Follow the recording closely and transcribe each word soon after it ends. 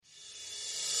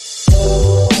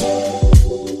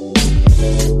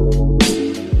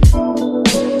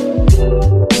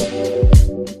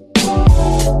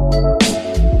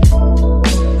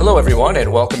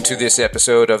and welcome to this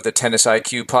episode of the Tennis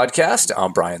IQ podcast.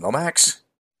 I'm Brian Lomax.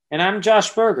 And I'm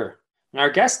Josh Berger. And our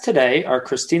guests today are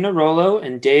Christina Rollo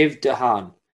and Dave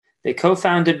DeHaan. They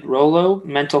co-founded Rollo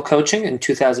Mental Coaching in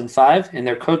 2005, and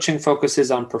their coaching focuses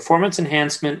on performance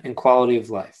enhancement and quality of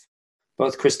life.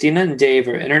 Both Christina and Dave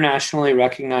are internationally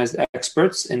recognized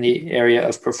experts in the area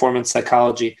of performance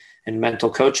psychology and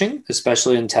mental coaching,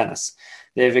 especially in tennis.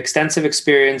 They have extensive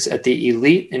experience at the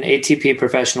elite and ATP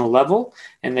professional level,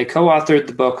 and they co-authored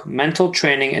the book Mental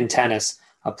Training in Tennis: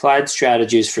 Applied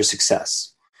Strategies for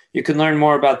Success. You can learn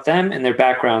more about them and their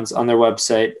backgrounds on their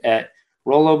website at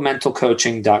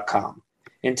rollomentalcoaching.com.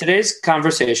 In today's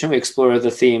conversation, we explore the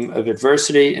theme of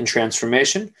adversity and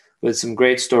transformation with some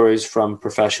great stories from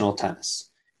professional tennis.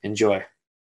 Enjoy.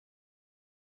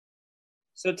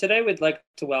 So today we'd like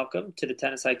to welcome to the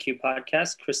Tennis IQ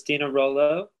podcast, Christina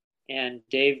Rollo and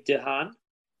Dave DeHaan.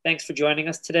 Thanks for joining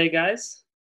us today, guys.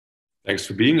 Thanks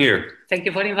for being here. Thank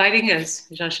you for inviting us,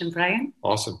 Josh and Brian.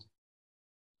 Awesome.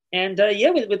 And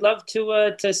we'd love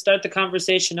to start the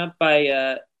conversation up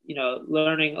by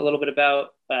learning a little bit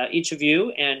about each of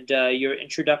you and your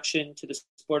introduction to the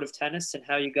sport of tennis and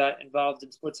how you got involved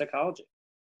in sports psychology.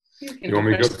 You want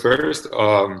me to go first?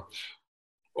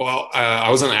 I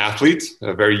was an athlete,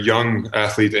 a very young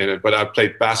athlete in it, but I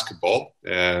played basketball.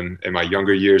 And in my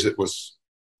younger years, it was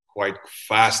quite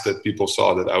fast that people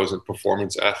saw that I was a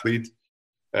performance athlete.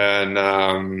 And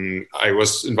I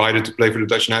was invited to play for the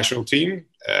Dutch national team.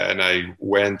 And I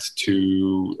went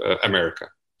to America,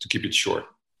 to keep it short,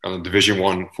 on a Division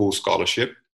I full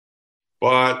scholarship.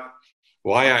 But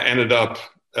why I ended up,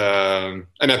 and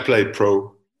I played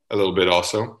pro a little bit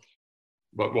also.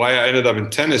 But why I ended up in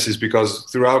tennis is because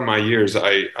throughout my years,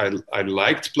 I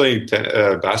liked playing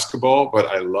basketball, but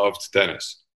I loved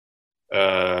tennis.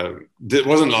 It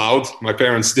wasn't allowed. My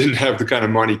parents didn't have the kind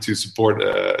of money to support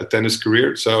a tennis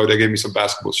career. So they gave me some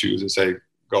basketball shoes and say,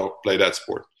 go play that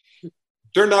sport.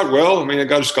 Turned out well. I mean, I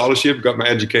got a scholarship, got my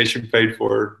education paid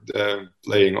for,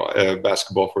 playing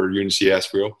basketball for UNC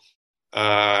Asheville.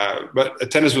 But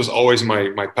tennis was always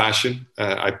my passion.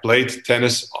 I played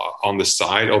tennis on the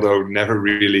side, although never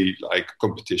really like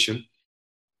competition.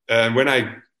 And when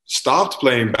I stopped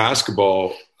playing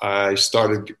basketball, I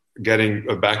started getting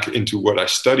back into what I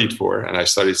studied for. And I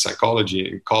studied psychology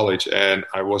in college, and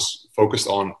I was focused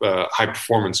on high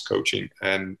performance coaching.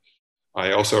 And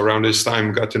I also around this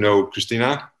time got to know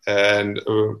Christina and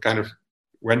kind of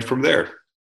went from there.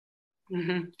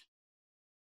 Mm-hmm.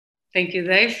 Thank you,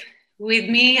 Dave. With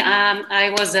me, I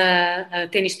was a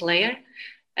tennis player,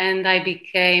 and I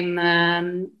became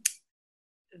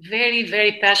very,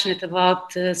 very passionate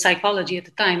about psychology at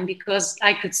the time because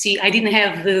I could see I didn't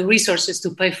have the resources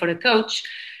to pay for a coach,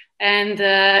 and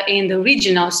in the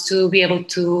regionals to be able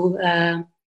to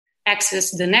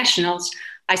access the nationals,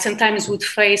 I sometimes would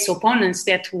face opponents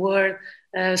that were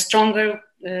stronger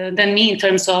than me in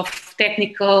terms of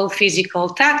technical, physical,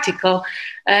 tactical,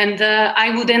 and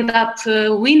I would end up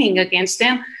winning against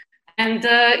them. And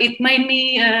it made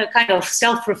me kind of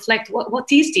self-reflect,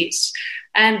 what is this?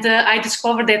 And I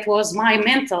discovered that was my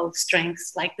mental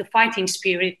strength, like the fighting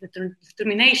spirit, the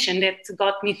determination that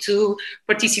got me to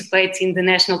participate in the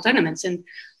national tournaments. And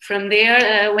from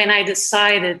there, when I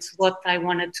decided what I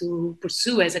wanted to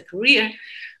pursue as a career,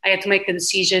 I had to make a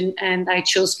decision, and I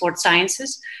chose sports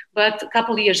sciences. But a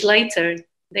couple of years later,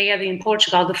 they had in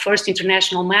Portugal the first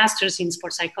international masters in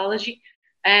sports psychology.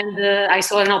 And I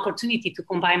saw an opportunity to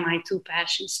combine my two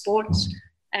passions, sports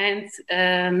and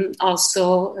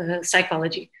also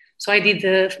psychology. So I did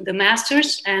the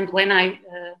masters, and when I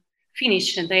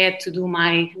finished and I had to do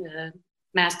my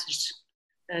master's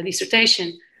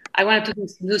dissertation, I wanted to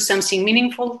do something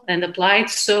meaningful and applied.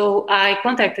 So I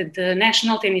contacted the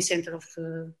National Tennis Center of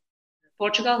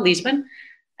Portugal, Lisbon,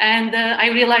 and I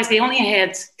realized they only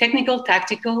had technical,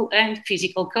 tactical, and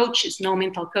physical coaches, no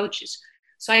mental coaches.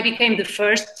 So I became the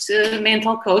first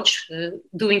mental coach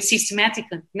doing systematic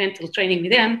mental training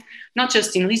with them, not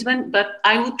just in Lisbon, but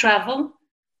I would travel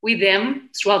with them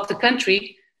throughout the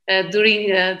country during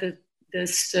the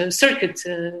circuit,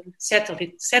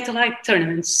 satellite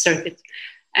tournaments circuit.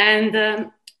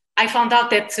 And I found out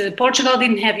that Portugal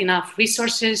didn't have enough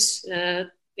resources,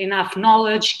 enough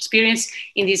knowledge, experience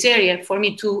in this area for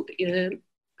me to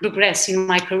progress in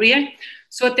my career.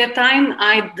 So at that time,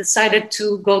 I decided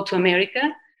to go to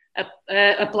America,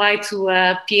 apply to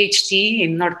a PhD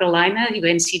in North Carolina,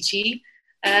 UNCG.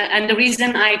 And the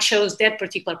reason I chose that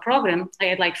particular program, I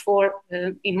had like four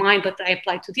in mind, but I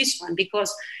applied to this one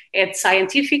because it had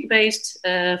scientific-based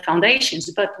foundations,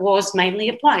 but was mainly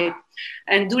applied.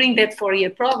 And during that 4-year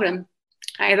program,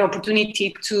 I had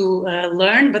opportunity to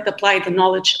learn, but apply the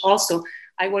knowledge also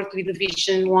I worked with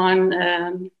Division One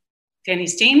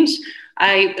tennis teams.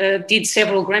 I did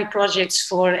several grant projects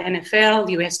for NFL,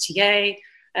 USTA,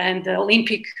 and the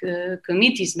Olympic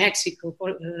committees, Mexico,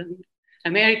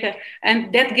 America.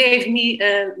 And that gave me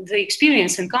the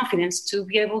experience and confidence to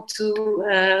be able to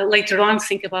later on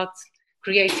think about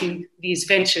creating this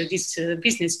venture, this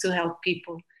business to help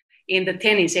people in the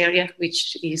tennis area,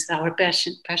 which is our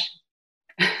passion.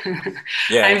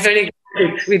 Yeah. I'm very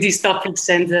good with these topics,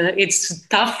 and it's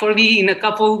tough for me in a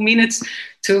couple of minutes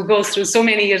to go through so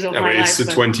many years of my life. It's a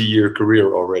 20-year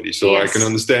career already, so yes. I can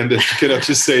understand that you cannot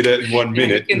just say that in 1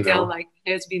 minute. You can tell, like,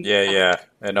 it's been. Yeah.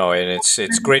 I know, and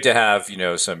it's great to have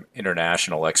some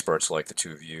international experts like the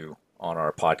two of you on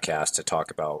our podcast to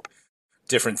talk about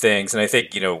different things. And I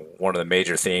think one of the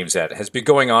major themes that has been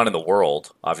going on in the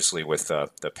world, obviously with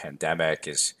the pandemic,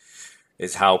 is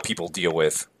how people deal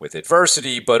with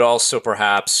adversity, but also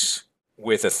perhaps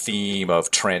with a theme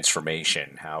of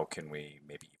transformation. How can we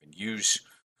maybe even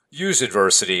use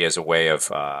adversity as a way of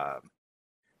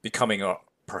becoming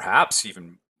perhaps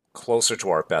even closer to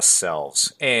our best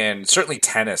selves? And certainly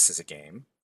tennis is a game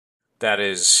that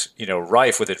is,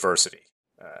 rife with adversity.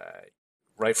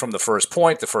 Right from the first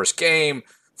point, the first game,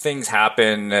 things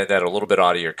happen that are a little bit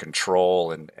out of your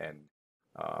control. And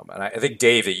I think,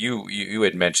 Dave, that you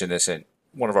had mentioned this in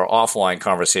one of our offline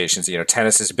conversations.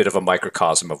 Tennis is a bit of a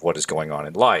microcosm of what is going on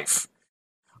in life.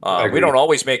 We don't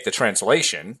always make the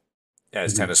translation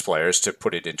as tennis players to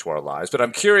put it into our lives. But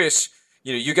I'm curious,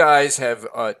 you guys have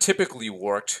typically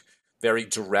worked very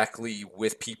directly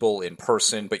with people in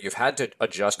person, but you've had to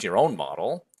adjust your own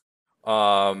model.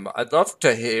 I'd love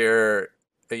to hear,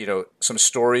 some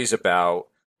stories about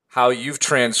how you've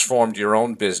transformed your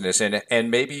own business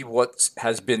and maybe what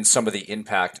has been some of the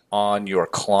impact on your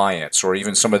clients or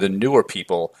even some of the newer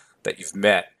people that you've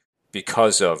met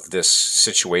because of this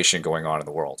situation going on in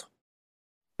the world.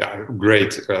 Yeah,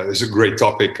 great. It's a great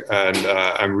topic, and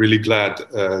I'm really glad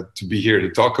to be here to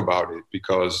talk about it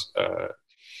because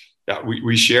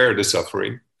we share the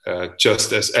suffering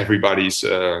just as everybody's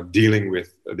dealing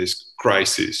with this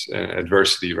crisis and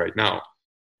adversity right now.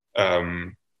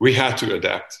 We had to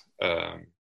adapt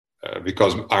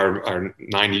because our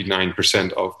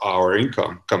 99% of our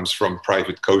income comes from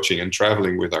private coaching and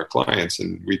traveling with our clients,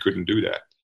 and we couldn't do that.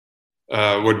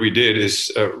 What we did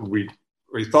is we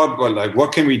thought, well,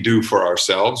 what can we do for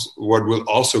ourselves? What will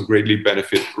also greatly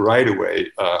benefit right away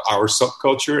our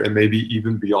subculture and maybe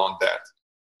even beyond that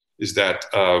is that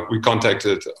we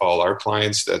contacted all our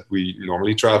clients that we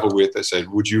normally travel with. I said,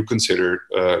 would you consider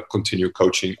continue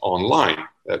coaching online?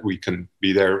 That we can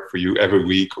be there for you every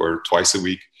week or twice a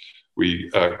week.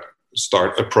 We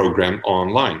start a program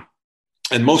online.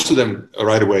 And most of them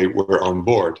right away were on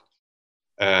board.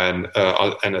 And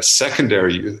a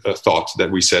secondary thought that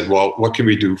we said, well, what can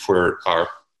we do for our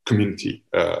community?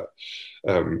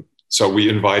 So we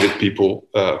invited people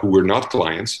who were not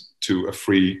clients to a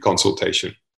free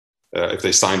consultation. If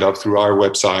they signed up through our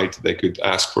website, they could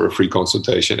ask for a free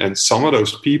consultation. And some of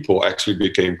those people actually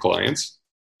became clients.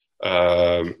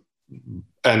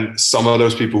 And some of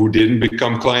those people who didn't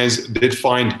become clients did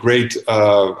find great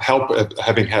help at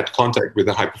having had contact with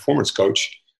a high-performance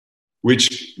coach,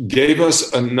 which gave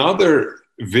us another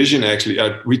vision, actually.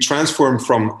 We transformed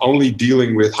from only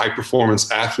dealing with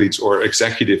high-performance athletes or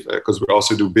executive, because we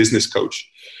also do business coach.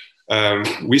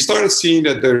 We started seeing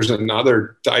that there's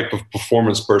another type of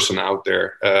performance person out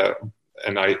there.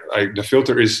 And the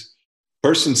filter is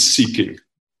person seeking.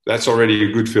 That's already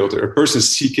a good filter. A person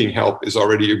seeking help is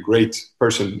already a great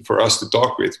person for us to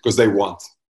talk with because they want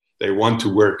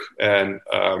to work. And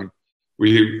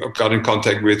we got in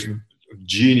contact with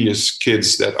genius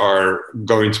kids that are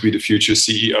going to be the future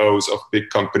CEOs of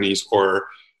big companies or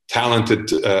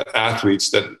talented athletes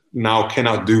that now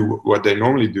cannot do what they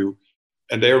normally do.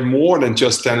 And they're more than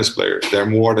just tennis players. They're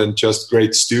more than just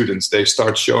great students. They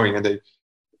start showing, and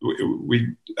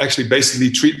we actually basically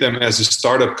treat them as a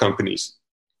startup companies.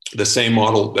 The same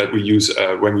model that we use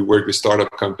when we work with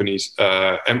startup companies.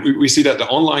 And we see that the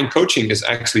online coaching is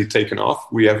actually taken off.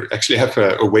 We actually have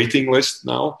a waiting list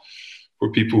now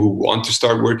for people who want to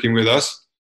start working with us.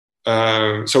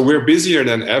 So we're busier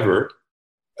than ever,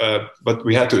 but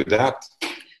we had to adapt.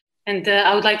 And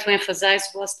I would like to emphasize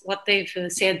what they've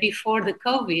said before the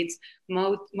COVID.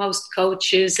 Most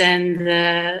coaches and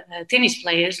tennis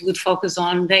players would focus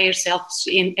on themselves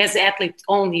as athlete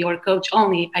only or coach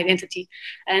only identity.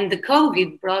 And the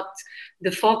COVID brought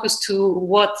the focus to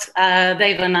what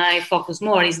Dave and I focus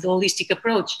more is the holistic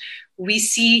approach. We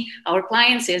see our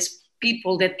clients as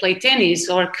people that play tennis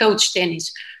or coach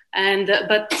tennis,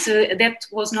 but that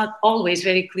was not always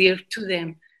very clear to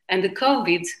them. And the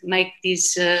COVID made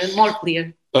this more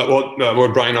clear.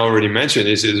 What Brian already mentioned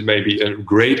is maybe a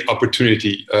great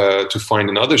opportunity to find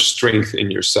another strength in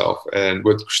yourself. And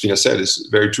what Christina said is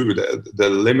very true. The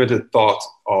limited thought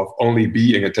of only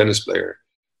being a tennis player,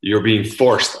 you're being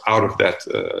forced out of that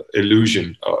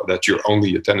illusion that you're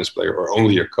only a tennis player or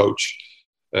only a coach.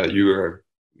 You are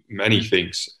many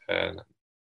things. And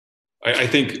I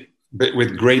think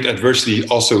with great adversity,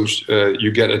 also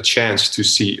you get a chance to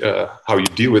see how you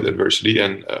deal with adversity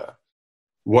and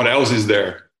what else is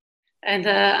there. And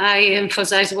I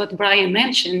emphasize what Brian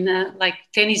mentioned, like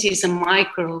tennis is a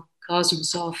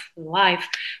microcosmos of life.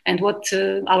 And what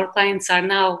our clients are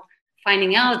now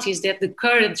finding out is that the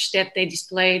courage that they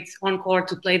displayed on court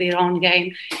to play their own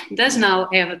game does now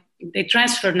have, they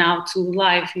transfer now to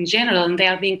life in general, and they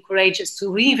are being courageous to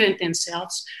reinvent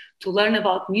themselves, to learn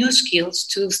about new skills,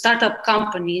 to start up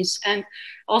companies, and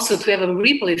also to have a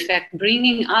ripple effect,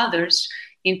 bringing others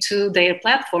into their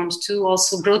platforms to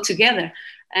also grow together.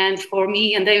 And for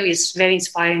me and Dave, it's very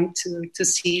inspiring to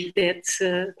see that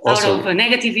also, out of a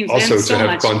negative event, also so to have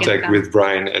much contact with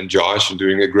Brian and Josh and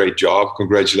doing a great job.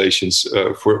 Congratulations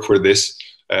for this.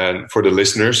 And for the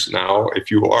listeners now,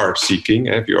 if you are seeking,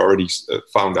 if you already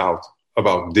found out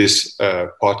about this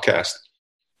podcast,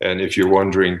 and if you're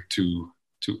wondering to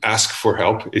ask for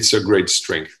help, it's a great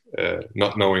strength.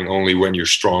 Not knowing only when you're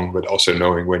strong, but also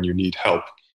knowing when you need help.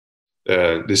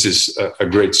 This is a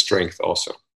great strength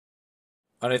also.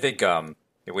 And I think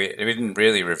we didn't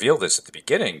really reveal this at the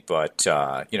beginning, but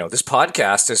this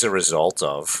podcast is a result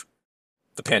of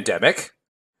the pandemic.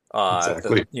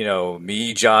 Exactly.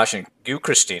 Me, Josh, and you,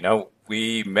 Christina,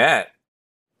 we met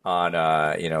on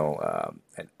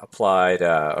an applied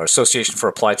or Association for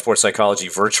Applied Sports Psychology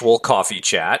virtual coffee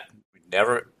chat. We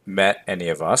never met any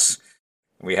of us.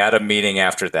 We had a meeting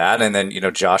after that, and then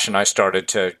Josh and I started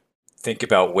to think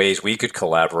about ways we could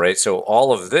collaborate. So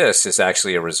all of this is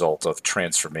actually a result of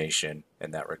transformation in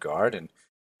that regard. And,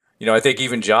 I think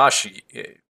even Josh,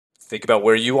 think about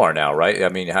where you are now, right? I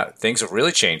mean, things have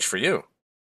really changed for you.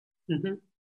 Mm-hmm.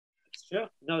 It's true.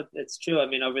 No, it's true. I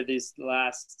mean, over these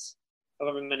last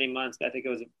however many months, I think it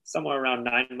was somewhere around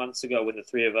 9 months ago when the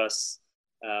three of us,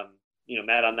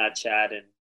 met on that chat. And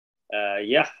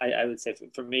I would say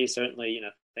for me, certainly,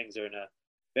 things are in a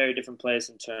very different place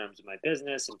in terms of my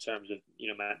business, in terms of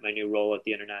my new role at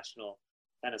the International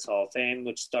Tennis Hall of Fame,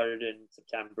 which started in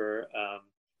September.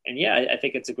 I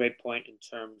think it's a great point in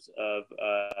terms of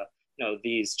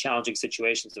these challenging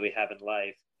situations that we have in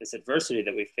life, this adversity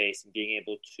that we face, and being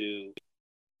able to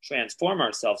transform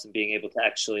ourselves and being able to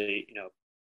actually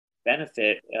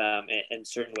benefit in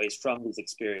certain ways from these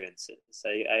experiences.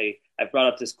 I brought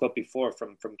up this quote before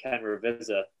from Ken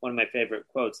Ravizza, one of my favorite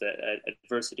quotes, that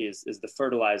adversity is the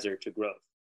fertilizer to growth,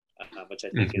 which I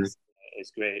think is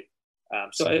great.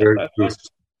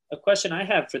 A question I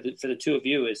have for the two of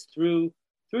you is through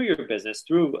your business,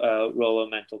 through Rollo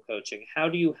Mental Coaching, how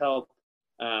do you help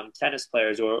tennis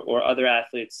players or other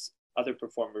athletes, other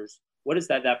performers? What is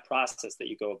that process that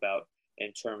you go about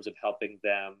in terms of helping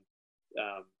them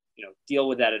deal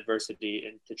with that adversity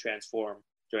and to transform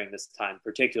during this time,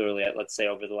 particularly let's say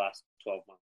over the last 12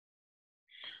 months?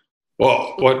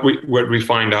 Well, what we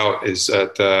find out is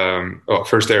that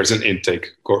first there's an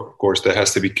intake. Of course, there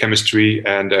has to be chemistry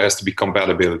and there has to be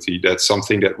compatibility. That's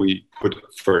something that we put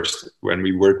first when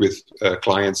we work with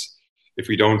clients. If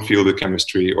we don't feel the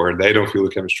chemistry or they don't feel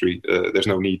the chemistry, there's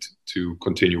no need to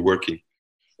continue working.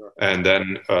 Sure. And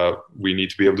then we need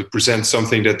to be able to present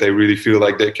something that they really feel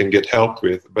like they can get help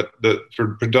with. But the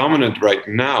predominant right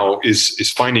now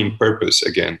is finding purpose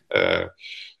again.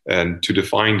 And to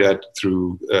define that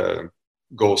through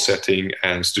goal setting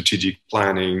and strategic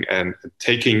planning and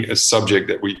taking a subject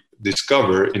that we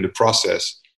discover in the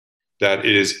process that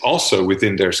is also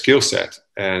within their skill set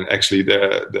and actually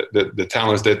the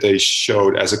talents that they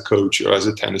showed as a coach or as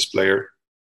a tennis player,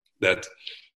 that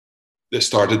they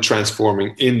started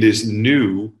transforming in this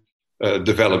new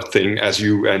developed thing. As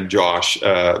you and Josh,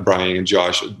 Brian and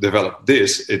Josh developed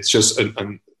this, it's just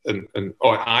an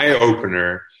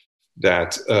eye-opener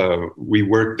that we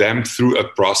work them through a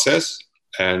process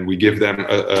and we give them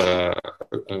a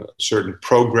certain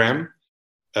program.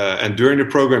 And during the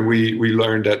program, we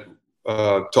learned that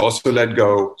to also let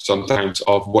go sometimes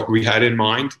of what we had in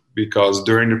mind, because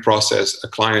during the process, a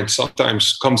client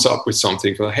sometimes comes up with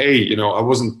something like, hey, I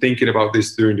wasn't thinking about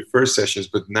this during the first sessions,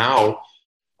 but now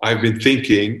I've been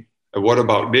thinking, what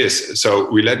about this? So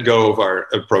we let go of our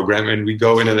program and we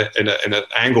go in an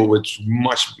angle which is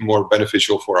much more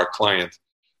beneficial for our client.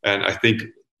 And I think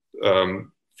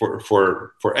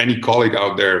for any colleague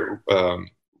out there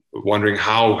wondering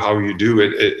how you do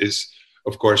it is,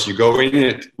 of course, you go in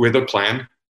it with a plan.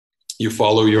 you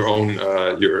follow your own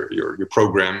your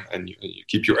program, and you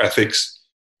keep your ethics.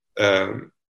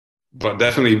 But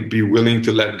definitely be willing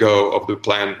to let go of the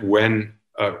plan when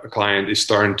a client is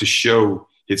starting to show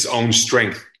its own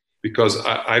strength, because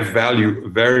I value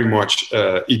very much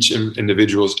each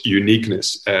individual's uniqueness,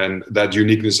 and that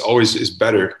uniqueness always is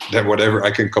better than whatever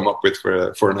I can come up with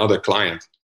for another client.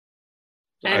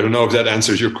 And I don't know if that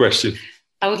answers your question.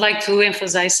 I would like to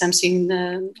emphasize something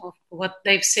of what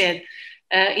they've said.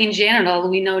 In general,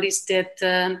 we noticed that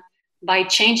by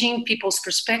changing people's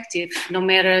perspective, no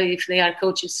matter if they are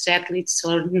coaches, athletes,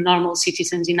 or normal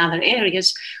citizens in other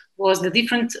areas, was the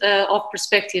different of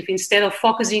perspective. Instead of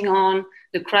focusing on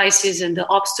the crisis and the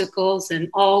obstacles and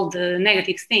all the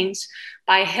negative things,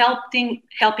 by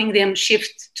helping them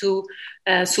shift to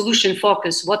solution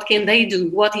focus. What can they do?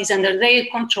 What is under their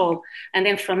control? And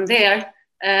then from there,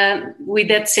 with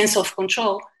that sense of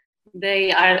control,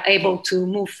 they are able to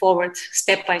move forward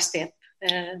step by step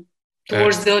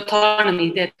towards the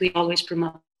autonomy that we always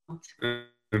promote.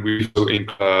 And we feel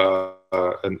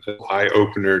an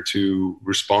eye-opener to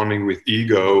responding with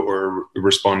ego or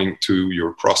responding to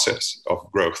your process of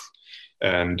growth.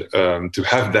 And to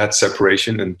have that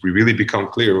separation and really become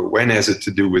clear, when is it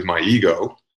to do with my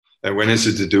ego and when is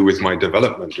it to do with my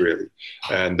development, really?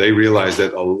 And they realize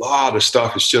that a lot of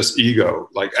stuff is just ego,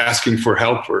 like asking for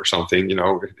help or something,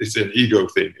 it's an ego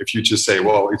thing. If you just say,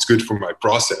 well, it's good for my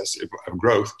process of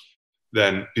growth,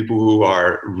 then people who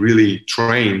are really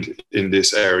trained in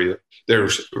this area, they're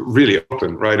really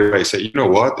open right away. Say, you know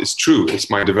what? It's true.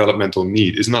 It's my developmental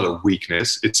need. It's not a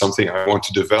weakness. It's something I want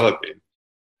to develop in.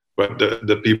 But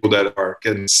the people that are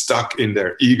getting stuck in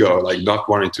their ego, like not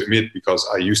wanting to admit, because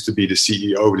I used to be the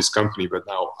CEO of this company, but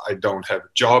now I don't have a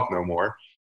job no more.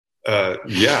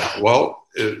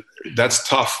 That's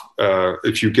tough.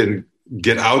 If you can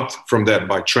get out from that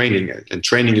by training and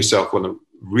training yourself on a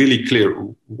really clear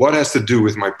what has to do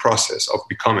with my process of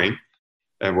becoming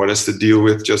and what has to deal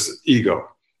with just ego.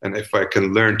 And if I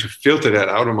can learn to filter that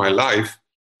out of my life,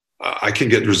 I can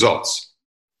get results.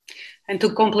 And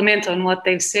to complement on what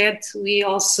they've said, we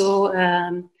also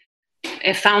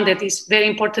have found that it's very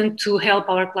important to help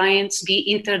our clients be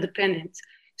interdependent,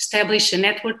 establish a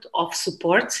network of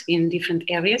support in different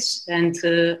areas. And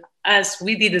as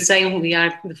we did the same, we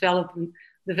are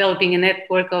developing a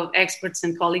network of experts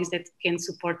and colleagues that can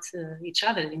support each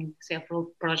other in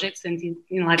several projects and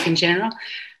in life in general.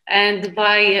 And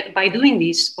by doing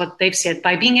this, what they've said,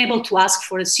 by being able to ask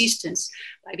for assistance,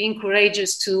 by being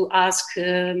courageous to ask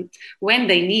when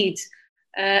they need,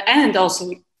 and also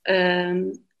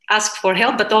ask for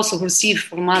help, but also receive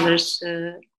from others.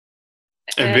 And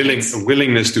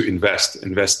willingness to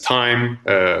invest time,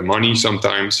 money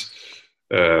sometimes.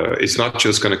 It's not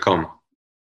just going to come.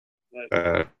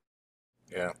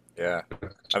 Yeah.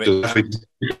 I mean,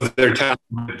 they're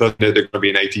talented, but they're going to be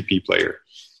an ATP player.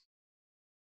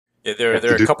 Yeah,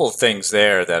 there are a couple of things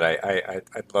there that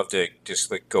I'd love to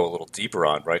just go a little deeper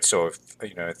on, right? So,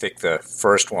 I think the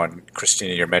first one,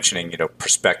 Christina, you're mentioning,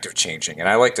 perspective changing, and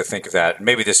I like to think of that.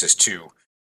 Maybe this is too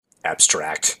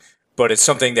abstract, but it's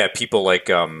something that people like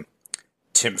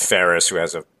Tim Ferriss, who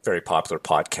has a very popular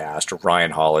podcast, or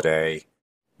Ryan Holiday,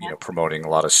 promoting a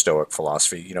lot of Stoic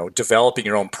philosophy, developing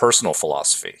your own personal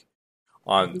philosophy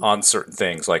on certain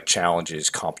things like challenges,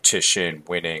 competition,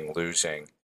 winning, losing.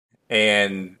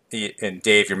 And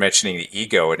Dave, you're mentioning the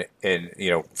ego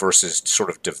and versus sort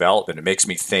of development. It makes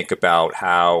me think about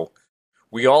how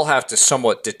we all have to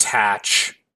somewhat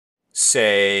detach,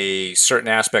 say, certain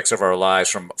aspects of our lives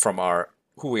from our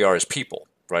who we are as people,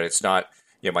 right? It's not,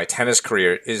 my tennis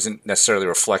career isn't necessarily a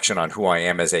reflection on who I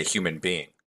am as a human being.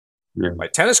 Yeah. My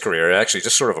tennis career is actually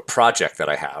just sort of a project that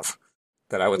I have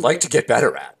that I would like to get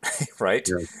better at, right?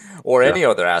 Yeah. Or any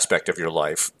other aspect of your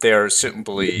life. They're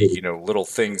simply, little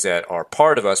things that are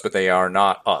part of us, but they are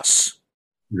not us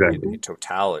in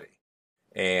totality.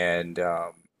 And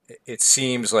it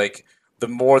seems like the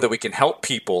more that we can help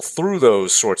people through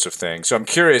those sorts of things. So I'm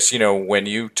curious, when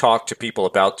you talk to people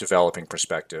about developing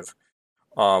perspective,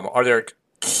 are there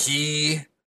key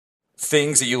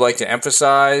things that you like to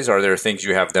emphasize? Are there things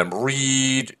you have them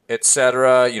read,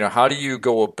 etc.? How do you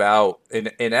go about,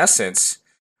 in essence,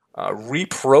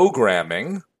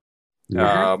 reprogramming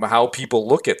how people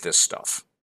look at this stuff?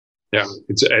 Yeah,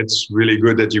 it's really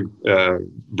good that you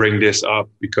bring this up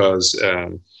because,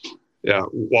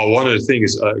 one of the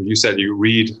things you said you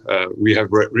read, we have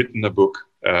written a book,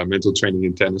 Mental Training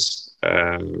in Tennis,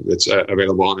 that's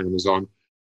available on Amazon.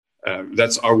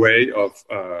 That's our way of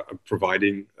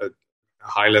providing a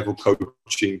high-level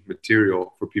coaching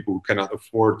material for people who cannot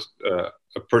afford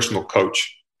a personal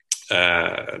coach.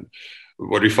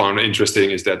 what we found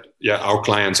interesting is that, our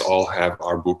clients all have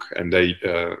our book, and they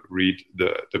read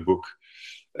the book.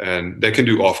 And they can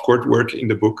do off-court work in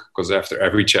the book, because after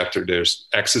every chapter, there's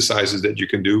exercises that you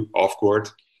can do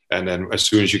off-court. And then as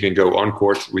soon as you can go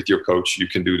on-court with your coach, you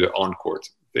can do the on-court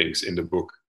things in the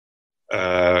book.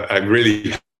 I'm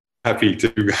really happy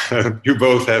to you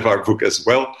both have our book as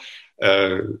well.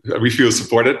 We feel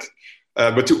supported.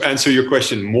 But to answer your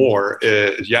question more,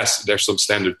 yes, there's some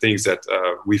standard things that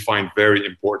we find very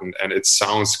important, and it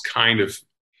sounds kind of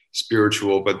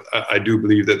spiritual, but I do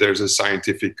believe that there's a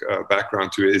scientific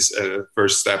background to it.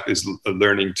 First step is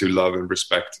learning to love and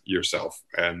respect yourself,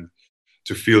 and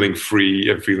to feeling free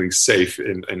and feeling safe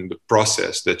in the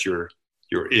process that you're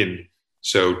in.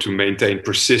 So to maintain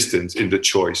persistence in the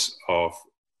choice of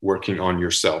working on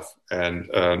yourself, and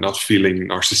not feeling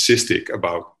narcissistic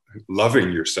about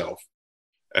loving yourself.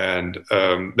 And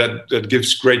that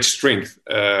gives great strength.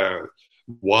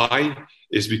 Why?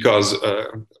 Is because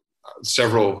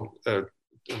several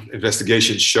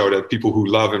investigations show that people who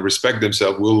love and respect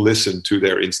themselves will listen to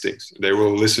their instincts. They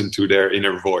will listen to their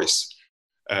inner voice.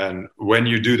 And when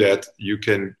you do that, you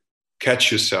can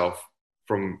catch yourself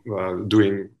from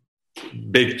doing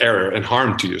big error and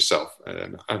harm to yourself.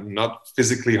 And not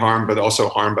physically harm, but also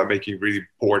harm by making really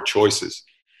poor choices.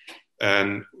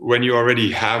 And when you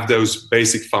already have those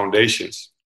basic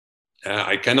foundations,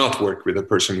 I cannot work with a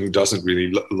person who doesn't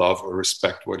really love or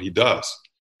respect what he does.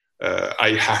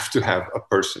 I have to have a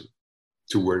person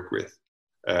to work with.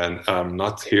 And I'm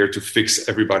not here to fix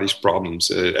everybody's problems.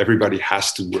 Everybody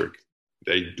has to work.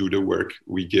 They do the work.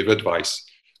 We give advice.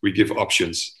 We give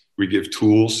options. We give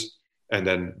tools. And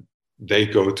then they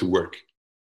go to work.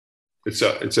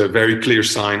 It's a very clear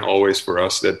sign always for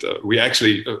us that we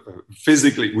actually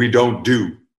physically we don't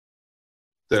do.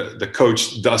 The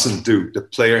coach doesn't do. The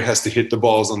player has to hit the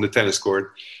balls on the tennis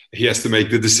court. He has to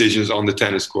make the decisions on the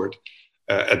tennis court.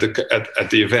 At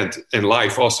the event in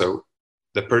life, also,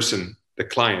 the person, the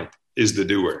client, is the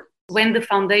doer. When the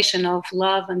foundation of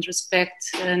love and respect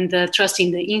and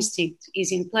trusting the instinct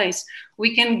is in place,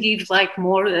 we can give like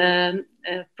more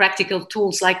practical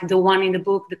tools, like the one in the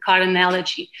book, the car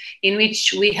analogy, in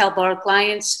which we help our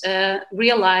clients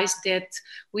realize that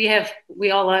we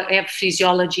all have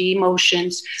physiology,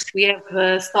 emotions, we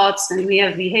have thoughts, and we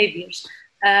have behaviors.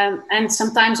 And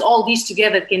sometimes all these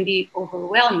together can be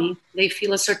overwhelming. They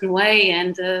feel a certain way,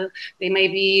 and they may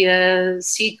be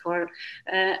sick,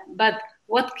 but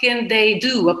what can they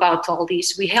do about all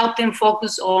this? We help them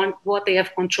focus on what they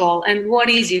have control and what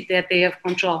is it that they have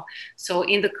control. So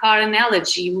in the car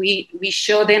analogy, we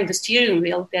show them the steering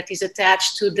wheel that is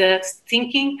attached to the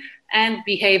thinking and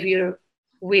behavior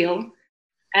wheel.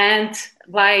 And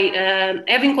by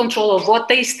having control of what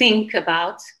they think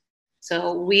about,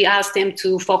 so we ask them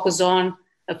to focus on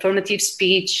affirmative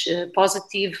speech,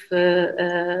 positive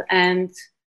and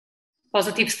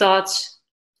positive thoughts,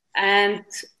 and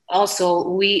also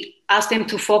we ask them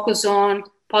to focus on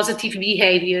positive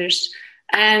behaviors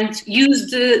and use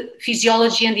the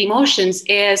physiology and emotions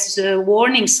as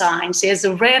warning signs, as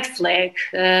a red flag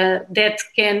that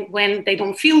can, when they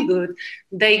don't feel good,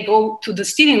 they go to the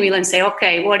steering wheel and say,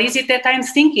 okay, what is it that I'm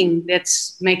thinking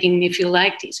that's making me feel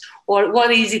like this? Or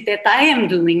what is it that I am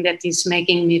doing that is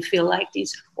making me feel like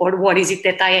this? Or what is it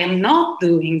that I am not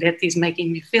doing that is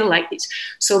making me feel like this?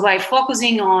 So by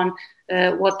focusing on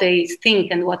what they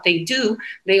think and what they do,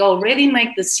 they already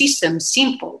make the system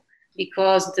simple,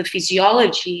 because the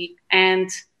physiology and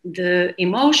the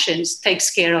emotions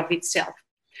takes care of itself.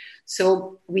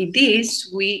 So with this,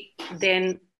 we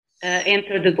then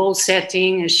enter the goal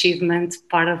setting, achievement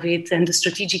part of it, and the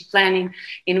strategic planning,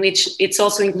 in which it's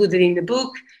also included in the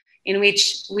book, in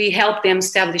which we help them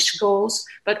establish goals,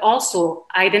 but also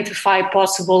identify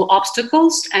possible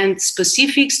obstacles and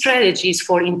specific strategies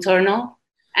for internal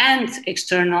and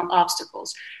external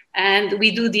obstacles. And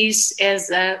we do this as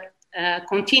a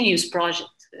continuous project.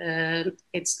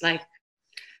 It's like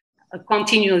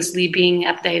continuously being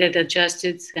updated,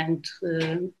 adjusted, and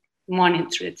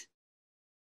monitored.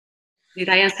 Did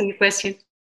I answer your question?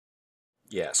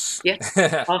 Yes. Yes.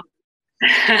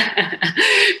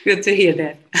 Good to hear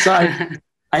that. So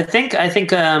I think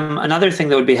another thing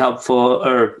that would be helpful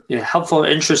or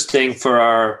interesting for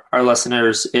our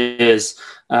listeners is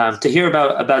to hear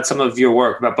about some of your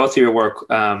work, about both of your work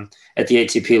at the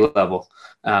ATP level,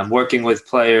 working with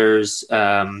players.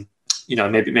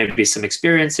 Maybe some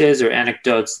experiences or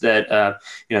anecdotes that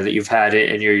that you've had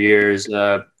in your years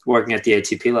working at the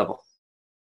ATP level.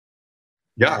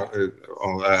 Yeah,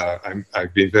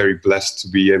 I've been very blessed to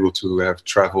be able to have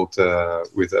traveled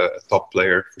with a top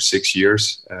player for 6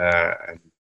 years. And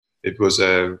it was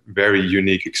a very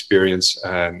unique experience,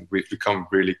 and we've become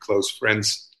really close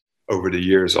friends over the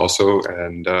years also.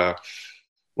 And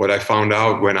what I found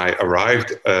out when I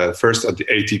arrived first at the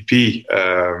ATP,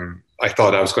 I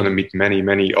thought I was going to meet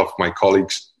many of my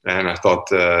colleagues, and I thought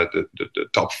the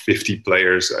top 50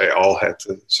 players, I all had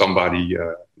somebody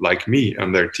like me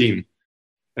on their team.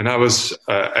 And I was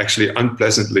actually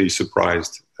unpleasantly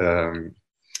surprised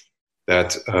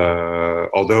that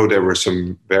although there were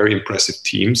some very impressive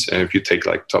teams, and if you take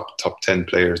like top 10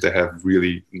 players, they have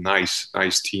really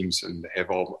nice teams, and they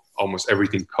have almost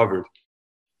everything covered.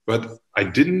 But I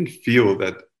didn't feel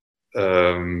that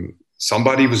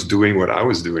somebody was doing what I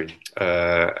was doing,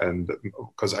 and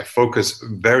because I focus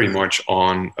very much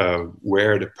on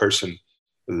where the person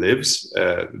lives,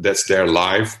 that's their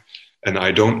life. And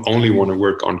I don't only want to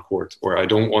work on court, or I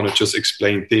don't want to just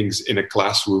explain things in a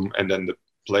classroom and then the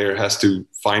player has to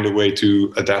find a way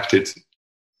to adapt it.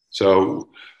 So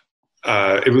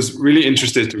it was really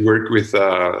interesting to work with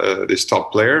this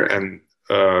top player, and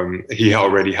he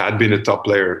already had been a top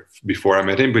player before I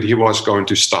met him, but he was going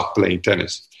to stop playing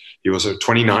tennis. He was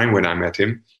 29 when I met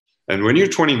him. And when you're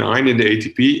 29 in the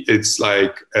ATP, it's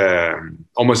like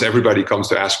almost everybody comes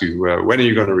to ask you, when are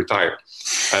you going to retire?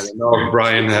 And I know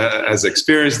Brian has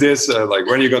experienced this, like,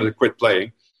 when are you going to quit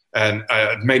playing? And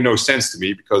it made no sense to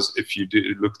me, because if you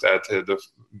looked at the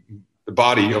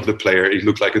body of the player, he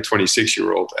looked like a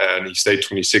 26-year-old, and he stayed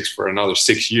 26 for another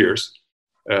 6 years,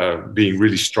 being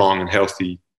really strong and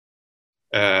healthy.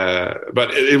 But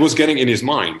it was getting in his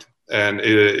mind, and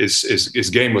his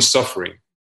game was suffering.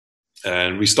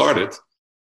 And we started.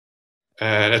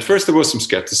 And at first there was some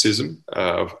skepticism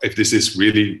of if this is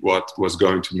really what was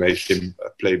going to make him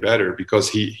play better, because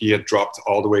he had dropped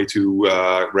all the way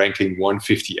to ranking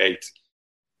 158.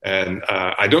 And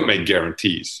I don't make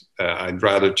guarantees. I'd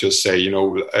rather just say,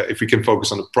 if we can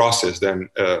focus on the process, then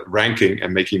ranking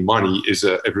and making money is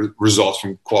a result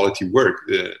from quality work.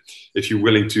 If you're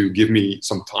willing to give me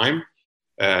some time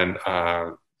and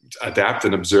adapt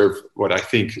and observe what I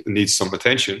think needs some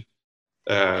attention,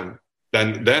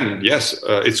 then yes,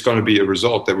 it's going to be a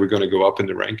result that we're going to go up in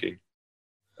the ranking.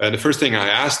 And the first thing I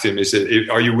asked him is,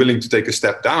 are you willing to take a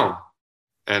step down?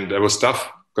 And that was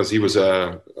tough, because he was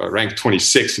ranked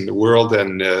 26 in the world,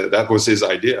 and that was his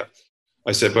idea.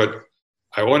 I said, but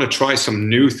I want to try some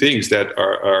new things that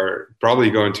are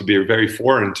probably going to be very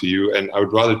foreign to you, and I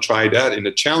would rather try that in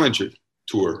a challenger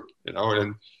tour,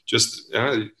 and just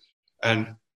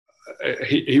and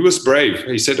he was brave.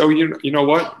 He said, "Oh, you know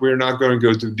what? We're not going to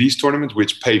go to these tournaments,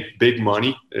 which pay big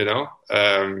money,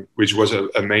 which was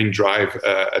a main drive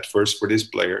at first for this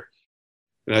player."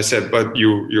 And I said, "But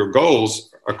your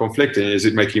goals are conflicting. Is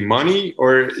it making money,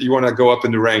 or you want to go up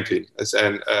in the ranking?"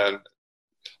 And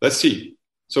let's see.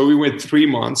 So we went 3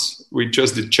 months. We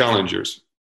just did challengers,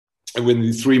 and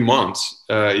within 3 months,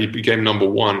 he became number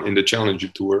one in the challenger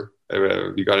tour.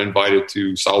 We got invited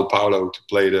to Sao Paulo to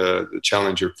play the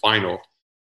challenger final,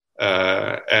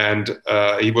 and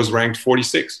he was ranked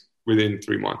 46 within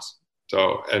 3 months.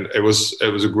 So, and it was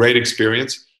a great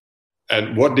experience.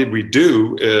 And what did we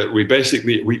do?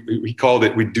 We called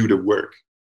it, we do the work.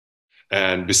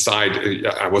 And beside,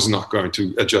 I was not going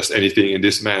to adjust anything in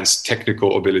this man's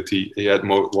technical ability. He had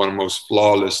one of the most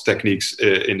flawless techniques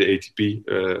in the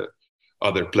ATP.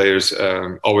 Other players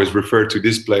always refer to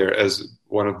this player as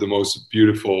one of the most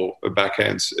beautiful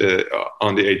backhands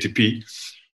on the ATP.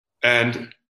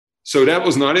 And so that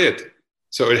was not it.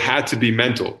 So it had to be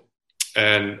mental.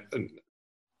 And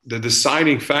the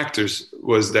deciding factors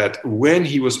was that when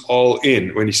he was all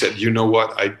in, when he said, you know what,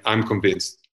 I'm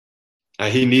convinced.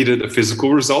 He needed a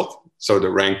physical result, so the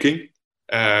ranking.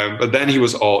 But then he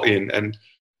was all in. And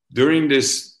during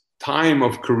this time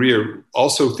of career,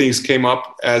 also things came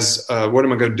up as, what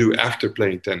am I going to do after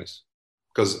playing tennis?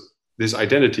 Because this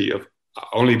identity of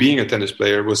only being a tennis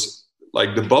player was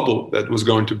like the bubble that was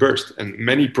going to burst. And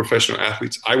many professional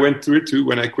athletes, I went through it too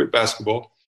when I quit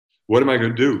basketball. What am I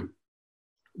going to do?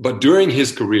 But during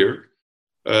his career,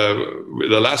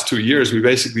 the last 2 years, we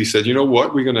basically said, you know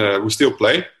what, we still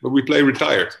play, but we play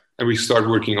retired. And we start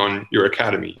working on your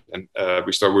academy, and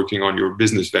we start working on your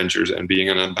business ventures and being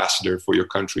an ambassador for your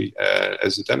country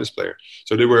as a tennis player.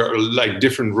 So there were like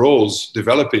different roles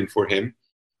developing for him,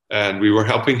 and we were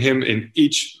helping him in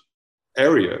each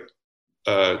area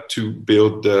to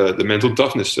build the mental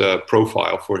toughness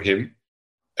profile for him.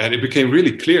 And it became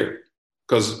really clear.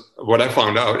 Because what I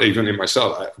found out, even in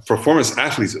myself, performance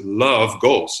athletes love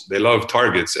goals. They love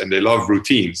targets and they love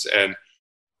routines, and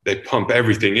they pump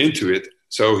everything into it.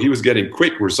 So he was getting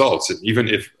quick results. And even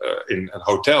if in a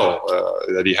hotel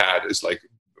that he had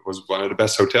was one of the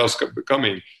best hotels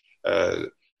coming,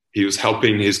 He was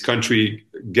helping his country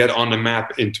get on the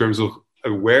map in terms of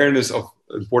awareness of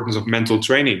importance of mental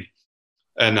training.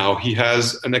 And now he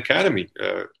has an academy.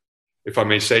 If I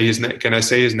may say his name, can I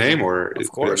say his name? Or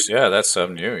of course, yeah, that's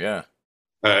something new, yeah.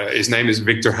 His name is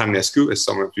Victor Hanescu, as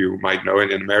some of you might know.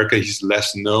 In America, he's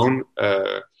less known,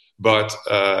 but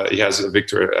he has a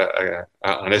Victor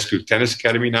Hanescu Tennis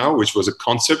Academy now, which was a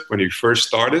concept when he first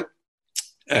started.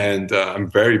 And I'm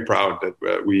very proud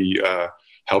that we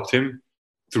helped him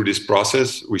through this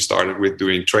process. We started with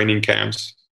doing training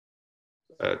camps,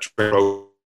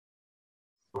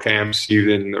 camps,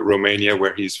 even in Romania,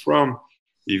 where he's from.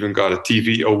 He even got a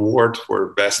TV award for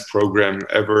best program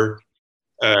ever.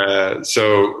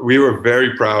 So we were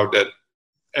very proud that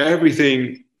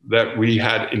everything that we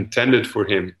had intended for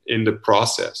him in the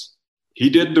process, he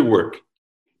did the work,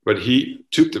 but he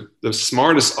took the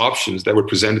smartest options that were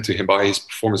presented to him by his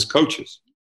performance coaches.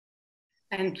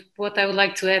 And what I would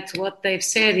like to add to what they've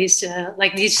said is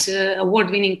like this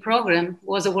award-winning program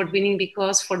was award-winning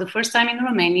because for the first time in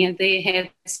Romania, they had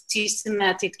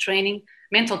systematic training,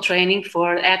 mental training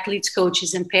for athletes,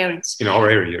 coaches, and parents. In all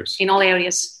areas. In all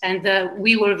areas. And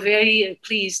we were very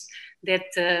pleased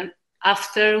that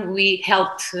after we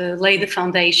helped lay the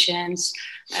foundations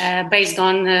based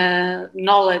on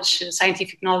knowledge,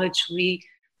 scientific knowledge, we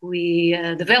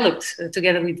developed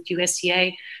together with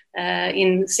USCA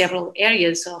in several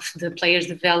areas of the players'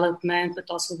 development, but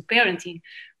also the parenting.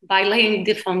 By laying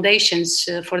the foundations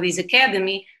for this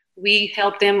academy, we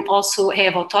help them also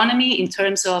have autonomy in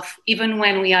terms of even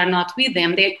when we are not with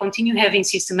them, they continue having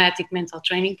systematic mental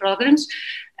training programs.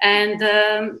 And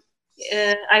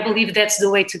I believe that's the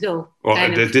way to go.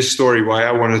 Well, this story, why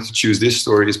I wanted to choose this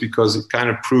story is because it kind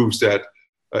of proves that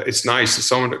it's nice.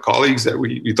 Some of the colleagues that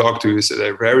we talk to is that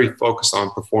they're very focused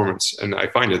on performance. And I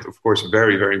find it, of course,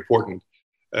 very, very important.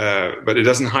 But it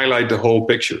doesn't highlight the whole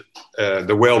picture.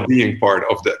 The well-being part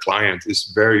of the client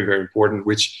is very, very important,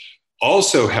 which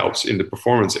also helps in the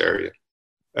performance area.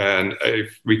 And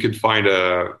if we could find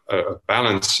a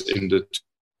balance in the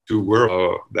two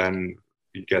worlds, then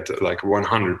we get like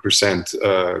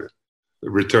 100%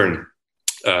 return.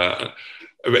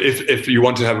 If you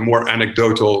want to have a more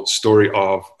anecdotal story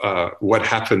of what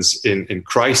happens in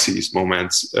crisis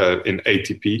moments in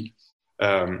ATP,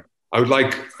 I'd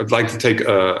like to take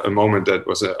a moment that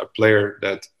was a player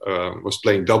that was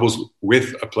playing doubles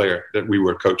with a player that we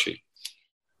were coaching.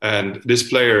 And this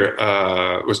player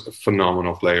was a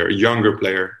phenomenal player, a younger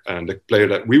player. And the player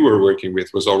that we were working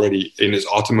with was already in his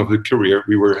autumn of his career.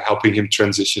 We were helping him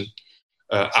transition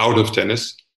out of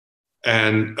tennis.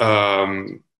 And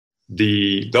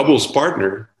the doubles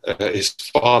partner, his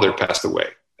father passed away.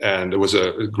 And there was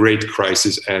a great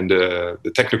crisis. And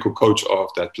the technical coach of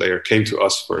that player came to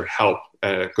us for help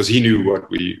because he knew what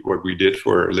we did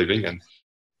for a living. And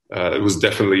it was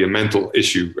definitely a mental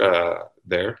issue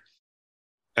there.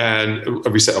 And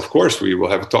we said, of course, we will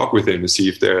have a talk with him to see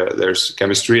if there's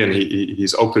chemistry, and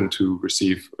he's open to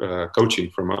receive coaching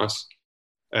from us.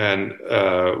 And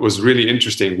it was really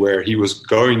interesting where he was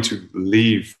going to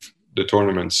leave the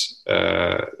tournaments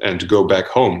and to go back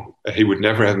home. He would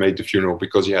never have made the funeral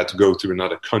because he had to go to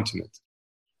another continent.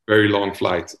 Very long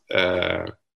flight.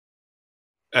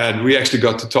 And we actually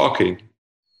got to talking.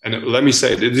 And let me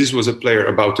say, this was a player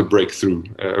about to break through,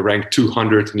 ranked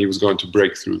 200, and he was going to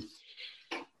break through.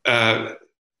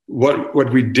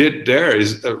 What we did there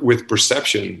is with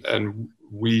perception, and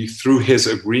we, through his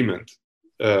agreement,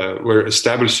 were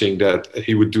establishing that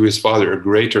he would do his father a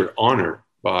greater honor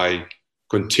by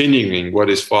continuing what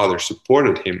his father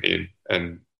supported him in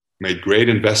and made great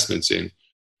investments in.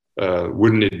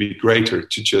 Wouldn't it be greater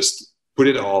to just put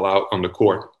it all out on the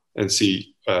court and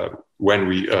see when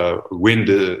we win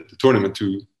the tournament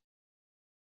to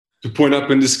point up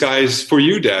in the skies for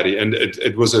you, Daddy. And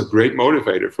it was a great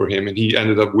motivator for him. And he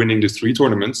ended up winning the 3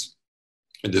 tournaments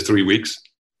in the 3 weeks.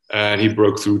 And he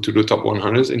broke through to the top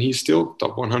 100s, and he's still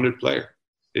top 100 player.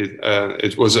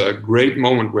 It was a great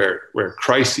moment where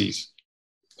crises,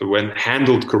 when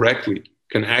handled correctly,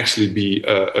 can actually be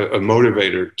a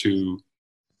motivator to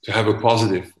have a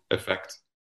positive effect.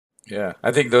 Yeah,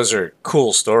 I think those are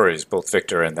cool stories, both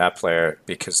Victor and that player,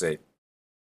 because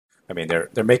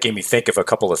they're making me think of a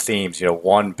couple of themes.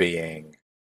 One being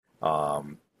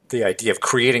the idea of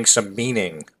creating some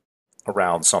meaning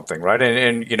around something, right?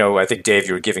 And I think, Dave,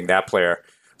 you were giving that player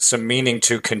some meaning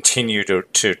to continue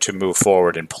to move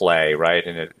forward and play, right?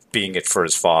 And being it for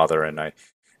his father. And I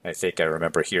think I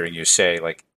remember hearing you say,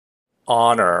 like,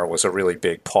 honor was a really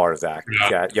big part of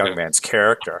that young man's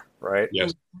character, right?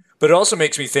 Yes. But it also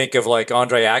makes me think of like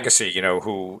Andre Agassi,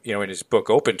 who, in his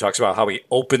book Open talks about how he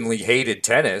openly hated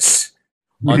tennis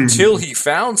until he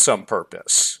found some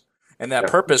purpose, And that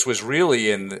purpose was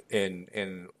really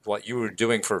in what you were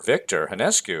doing for Victor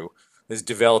Hanescu, is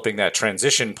developing that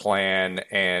transition plan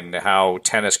and how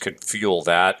tennis could fuel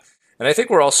that. And I think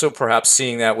we're also perhaps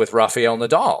seeing that with Rafael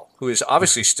Nadal, who is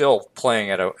obviously still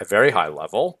playing at a very high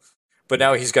level, but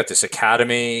now he's got this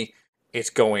academy. It's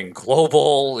going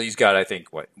global. He's got, I think,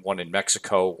 one in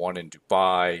Mexico, one in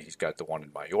Dubai. He's got the one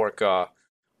in Mallorca.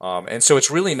 And so it's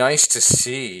really nice to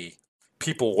see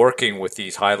people working with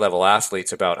these high-level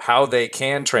athletes about how they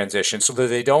can transition so that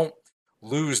they don't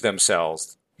lose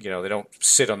themselves. They don't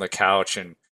sit on the couch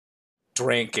and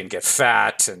drink and get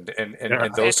fat and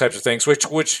those types of things,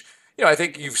 which I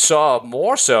think you saw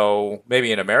more so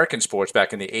maybe in American sports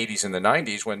back in the 80s and the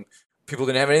 90s when people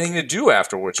didn't have anything to do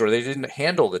afterwards or they didn't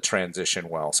handle the transition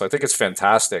well. So I think it's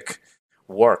fantastic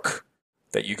work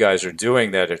that you guys are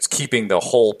doing, that it's keeping the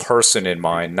whole person in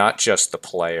mind, not just the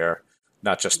player,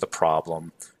 not just the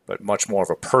problem, but much more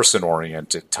of a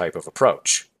person-oriented type of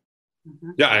approach.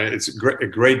 Yeah, it's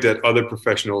great that other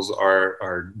professionals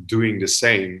are doing the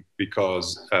same,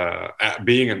 because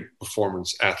being a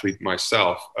performance athlete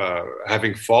myself,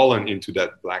 having fallen into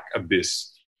that black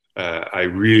abyss, I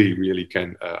really, really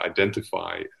can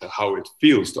identify how it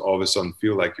feels to all of a sudden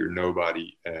feel like you're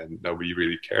nobody and nobody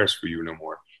really cares for you no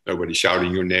more. Nobody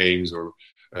shouting your names or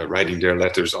writing their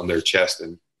letters on their chest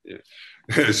and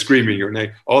screaming your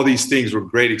name. All these things were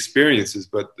great experiences,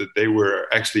 but they were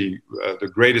actually the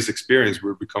greatest experience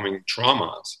were becoming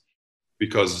traumas,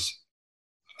 because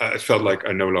I felt like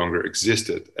I no longer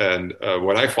existed. And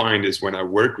what I find is when I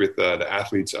work with the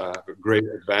athletes, I have a great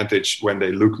advantage when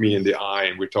they look me in the eye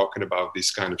and we're talking about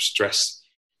this kind of stress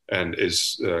and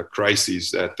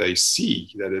crises, that they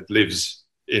see that it lives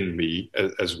in me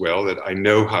as well, that I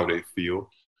know how they feel.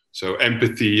 So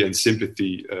empathy and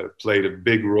sympathy played a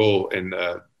big role in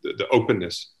the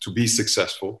openness to be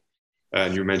successful.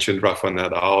 And you mentioned Rafa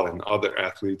Nadal and other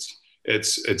athletes.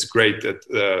 It's great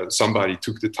that somebody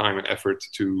took the time and effort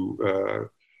to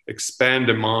expand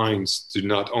the minds to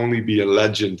not only be a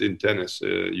legend in tennis,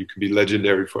 you can be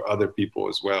legendary for other people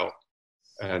as well.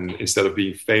 And instead of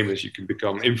being famous, you can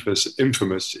become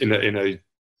infamous in a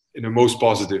most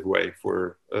positive way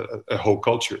for a whole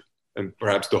culture and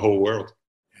perhaps the whole world.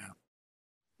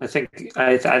 I think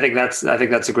that's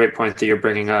a great point that you're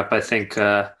bringing up. I think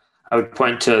I would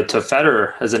point to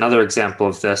Federer as another example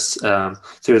of this,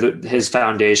 through his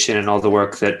foundation and all the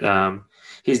work that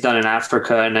he's done in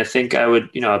Africa. And I think Federer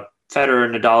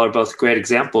and Nadal are both great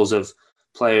examples of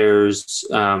players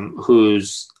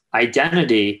whose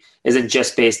identity isn't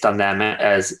just based on them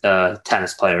as a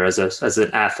tennis player, as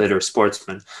an athlete or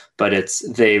sportsman, but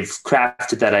they've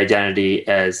crafted that identity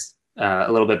as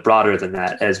a little bit broader than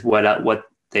that, as what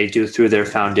they do through their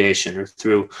foundation, or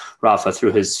through Rafa,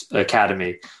 through his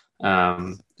academy.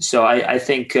 So I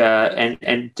think,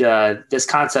 this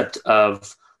concept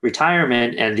of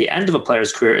retirement and the end of a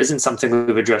player's career isn't something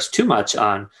we've addressed too much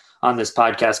on this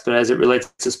podcast, but as it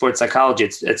relates to sports psychology,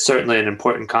 it's certainly an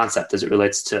important concept as it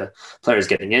relates to players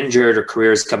getting injured or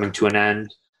careers coming to an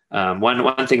end.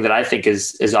 One thing that I think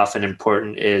is often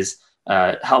important is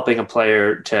helping a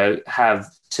player to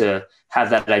have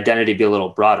that identity be a little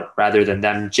broader, rather than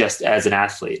them just as an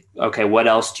athlete. Okay, what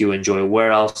else do you enjoy?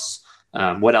 What else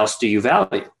do you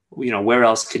value? Where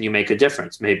else can you make a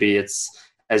difference? Maybe it's,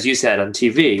 as you said, on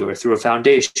TV, or through a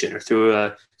foundation, or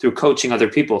through coaching other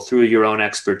people, through your own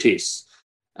expertise.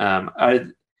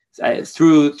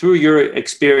 Through your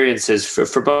experiences,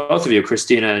 for both of you,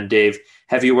 Christina and Dave,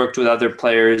 have you worked with other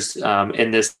players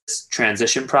in this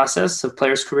transition process of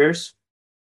players' careers?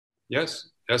 Yes,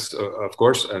 of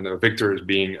course. And Victor is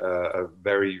being a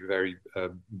very, very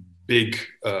big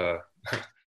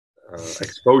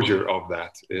exposure of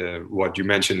that. What you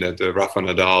mentioned that Rafa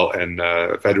Nadal and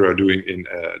Federer are doing in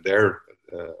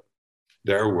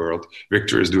their world,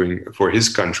 Victor is doing for his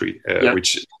country,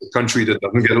 which is a country that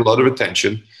doesn't get a lot of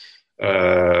attention.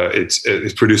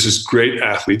 It produces great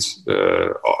athletes,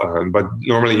 but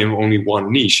normally in only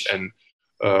one niche. And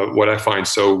what I find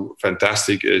so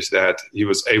fantastic is that he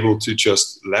was able to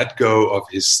just let go of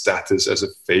his status as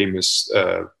a famous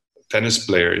tennis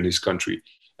player in his country.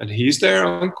 And he's there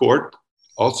on court,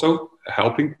 also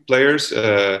helping players.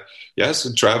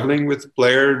 Traveling with the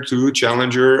player to a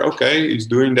challenger. Okay, he's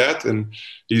doing that. And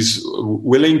he's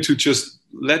willing to just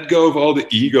let go of all the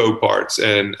ego parts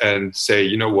and say,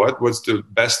 you know what's the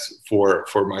best for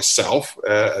myself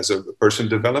as a person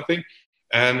developing?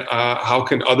 And how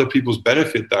can other people's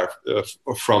benefit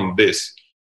from this?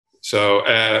 So,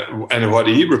 and what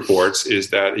he reports is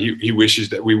that he, he wishes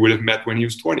that we would have met when he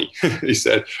was 20. He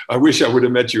said, I wish I would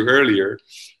have met you earlier.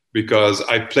 because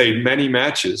I played many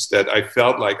matches that I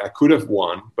felt like I could have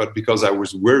won, but because I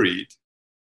was worried,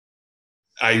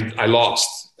 I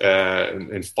lost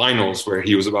in finals where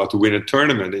he was about to win a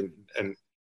tournament. And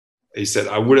he said,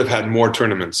 I would have had more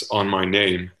tournaments on my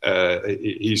name.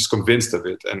 He's convinced of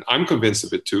it. And I'm convinced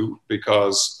of it too,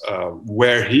 because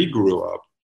where he grew up,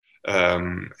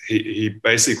 he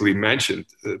basically mentioned,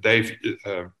 Dave,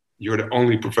 you're the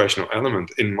only professional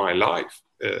element in my life.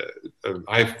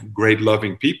 I have great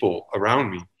loving people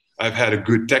around me. I've had a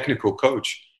good technical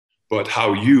coach, but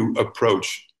how you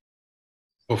approach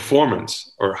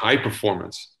performance or high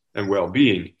performance and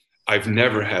well-being, I've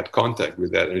never had contact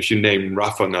with that. And if you name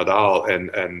Rafa Nadal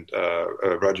and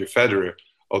Roger Federer,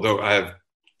 although I have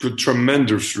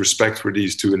tremendous respect for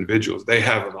these two individuals, they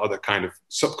have another kind of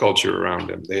subculture around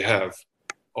them. They have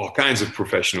all kinds of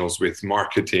professionals with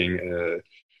marketing,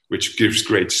 which gives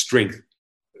great strength,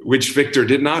 which Victor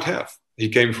did not have. He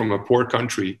came from a poor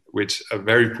country with a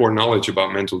very poor knowledge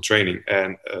about mental training.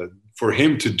 And for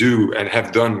him to do and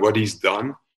have done what he's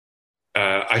done,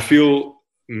 I feel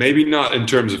maybe not in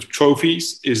terms of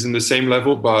trophies is in the same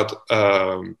level, but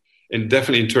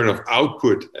definitely in terms of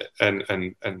output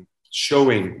and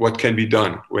showing what can be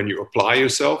done when you apply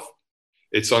yourself,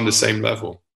 it's on the same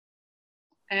level.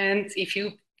 And if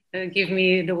you give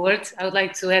me the word, I would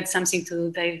like to add something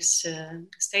to Dave's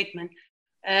statement.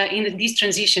 In this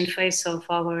transition phase of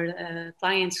our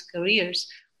clients' careers,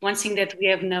 one thing that we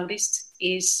have noticed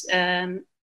is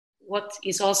what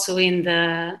is also in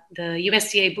the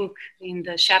USTA book, in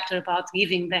the chapter about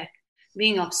giving back,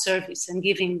 being of service and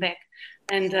giving back.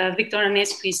 And Victor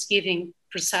Anescu is giving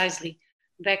precisely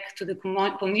back to the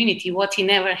community what he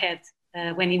never had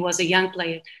when he was a young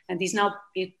player. And he's now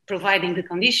providing the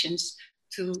conditions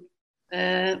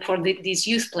for these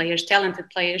youth players, talented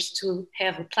players, to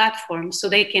have a platform so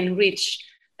they can reach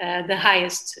the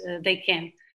highest they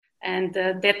can. And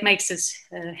that makes us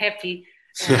happy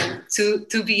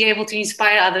to be able to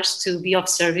inspire others to be of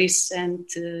service and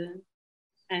to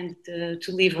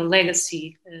leave a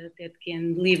legacy that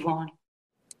can live on.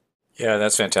 Yeah,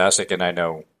 that's fantastic. And I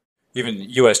know even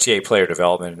USTA player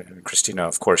development, and Christina,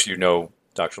 of course, you know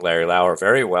Dr. Larry Lauer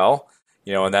very well,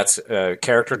 and that's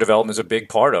character development is a big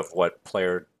part of what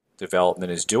player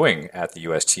development is doing at the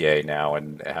USTA now,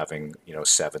 and having,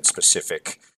 7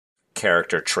 specific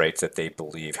character traits that they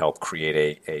believe help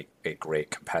create a great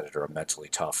competitor, a mentally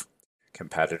tough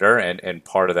competitor. And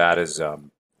part of that is,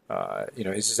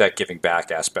 is that giving back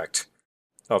aspect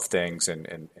of things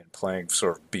and playing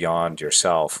sort of beyond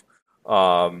yourself.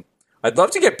 I'd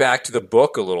love to get back to the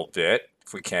book a little bit,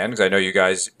 if we can, because I know you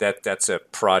guys, that's a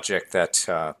project that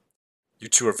you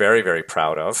two are very, very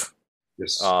proud of.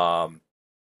 Yes.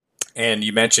 And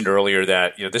you mentioned earlier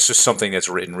that, this is something that's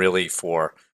written really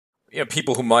for,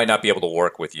 people who might not be able to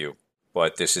work with you,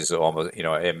 but this is almost,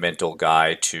 a mental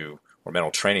guide or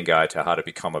mental training guide to how to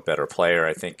become a better player.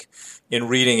 I think in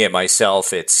reading it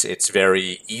myself, it's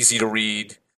very easy to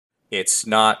read. It's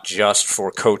not just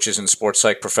for coaches and sports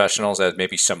psych professionals, as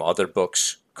maybe some other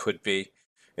books could be.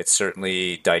 It's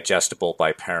certainly digestible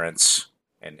by parents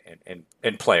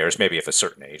and players, maybe of a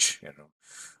certain age.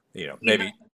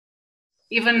 Maybe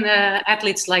even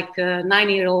athletes like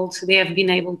 9-year-olds, they have been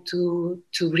able to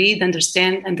read,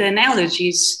 understand, and the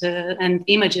analogies and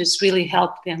images really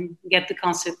help them get the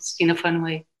concepts in a fun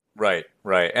way. Right.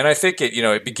 And I think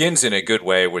it begins in a good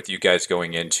way with you guys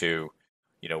going into,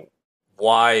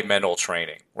 why mental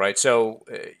training, right? So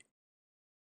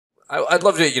I'd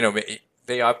love to,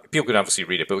 people can obviously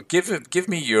read it, but give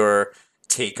me your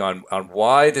take on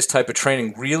why this type of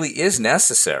training really is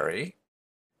necessary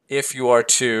if you are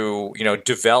to,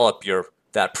 develop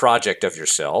that project of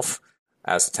yourself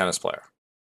as a tennis player.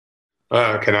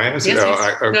 Can I answer?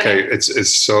 Yes. Okay,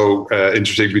 it's so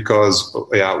interesting because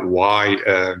why?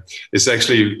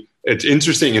 It's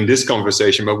interesting in this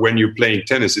conversation, but when you're playing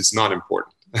tennis, it's not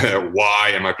important.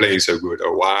 Why am I playing so good,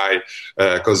 or why?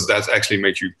 Because that actually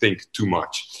makes you think too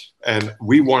much. And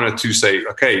we wanted to say,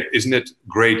 okay, isn't it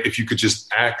great if you could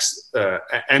just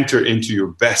enter into your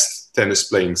best tennis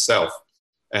playing self?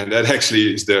 And that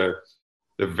actually is the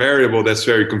variable that's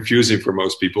very confusing for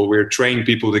most people. We're training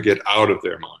people to get out of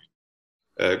their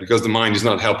mind because the mind is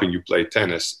not helping you play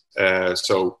tennis.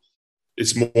 So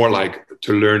it's more like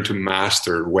to learn to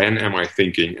master when am I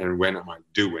thinking and when am I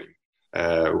doing.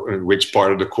 Which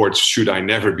part of the court should I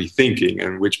never be thinking,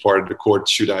 and which part of the court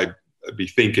should I be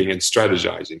thinking and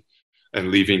strategizing,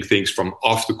 and leaving things from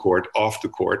off the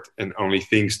court, and only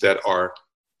things that are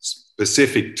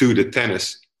specific to the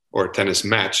tennis or tennis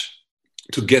match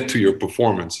to get to your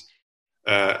performance.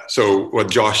 So what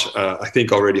Josh, I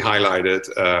think, already highlighted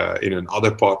in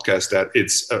another podcast, that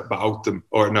it's about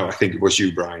I think it was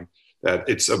you, Brian, that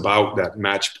it's about that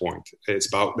match point. It's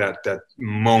about that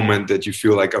moment that you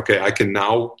feel like, okay, I can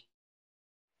now,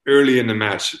 early in the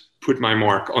match, put my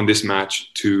mark on this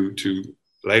match to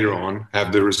later on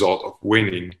have the result of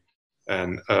winning.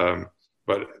 And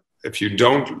but if you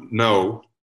don't know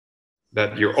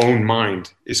that your own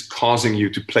mind is causing you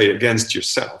to play against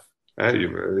yourself,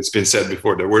 it's been said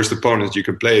before, the worst opponent you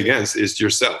can play against is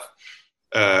yourself.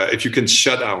 If you can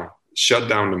shut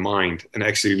down the mind and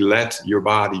actually let your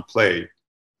body play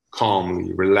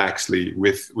calmly, relaxedly,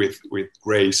 with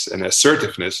grace and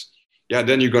assertiveness,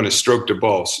 then you're going to stroke the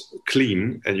balls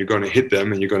clean, and you're going to hit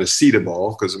them, and you're going to see the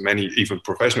ball, because many, even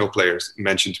professional players,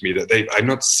 mentioned to me that I'm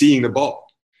not seeing the ball.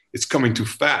 It's coming too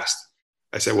fast.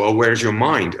 I said, well, where's your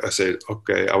mind? I said,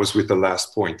 okay, I was with the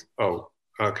last point. Oh,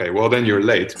 okay, well, then you're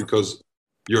late, because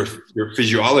your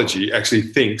physiology actually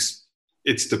thinks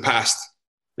it's the past.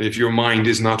 And if your mind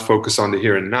is not focused on the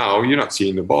here and now, you're not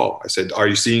seeing the ball. I said, are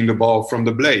you seeing the ball from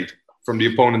the blade, from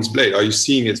the opponent's blade? Are you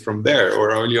seeing it from there?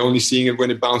 Or are you only seeing it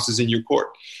when it bounces in your court?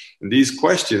 And these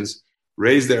questions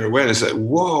raise their awareness. Like,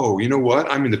 whoa, you know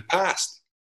what? I'm in the past.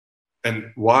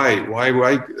 And why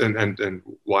and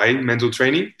why mental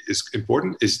training is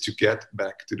important is to get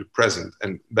back to the present.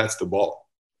 And that's the ball.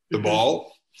 The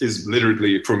ball is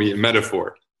literally, for me, a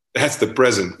metaphor. That's the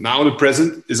present. Now the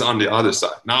present is on the other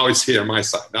side. Now it's here, my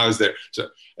side. Now it's there. So,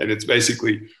 and it's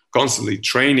basically constantly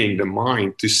training the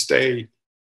mind to stay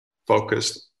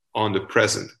focused on the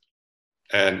present.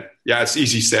 And it's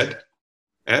easy said.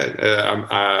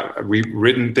 We've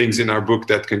written things in our book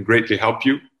that can greatly help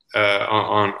you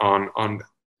on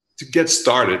to get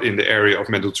started in the area of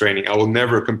mental training. I will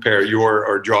never compare your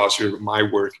or Josh or my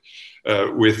work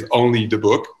with only the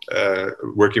book.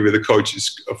 Working with a coach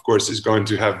is going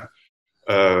to have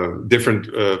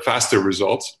different, faster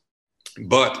results.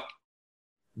 But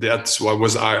that's what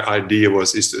was our idea,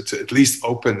 is to at least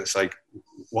open. It's like,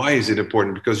 why is it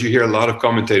important? Because you hear a lot of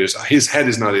commentators, his head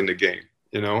is not in the game,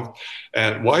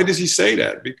 And why does he say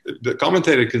that? The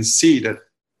commentator can see that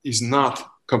he's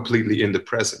not completely in the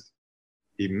present.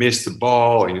 He missed the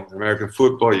ball in American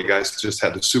football. You guys just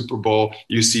had the Super Bowl.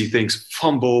 You see things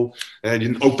fumble, and he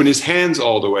didn't open his hands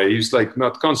all the way. He's like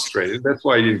not concentrated. That's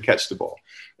why he didn't catch the ball.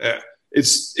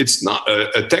 It's not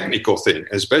a technical thing,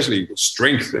 especially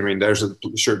strength. I mean, there's a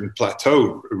certain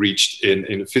plateau reached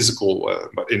in physical,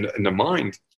 but in the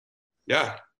mind.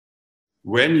 Yeah.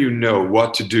 When you know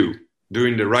what to do,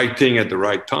 doing the right thing at the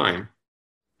right time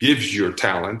gives your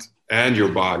talent and your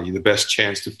body the best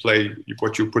chance to play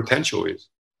what your potential is.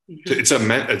 Mm-hmm.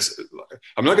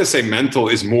 I'm not going to say mental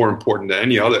is more important than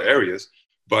any other areas,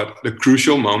 but the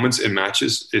crucial moments in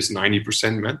matches is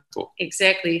 90% mental.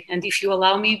 Exactly. And if you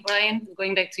allow me, Brian,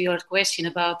 going back to your question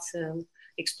about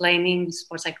explaining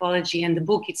sports psychology and the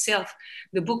book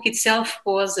itself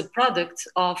was a product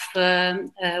of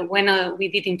when we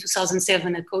did in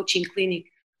 2007 a coaching clinic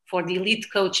for the elite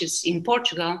coaches in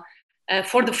Portugal.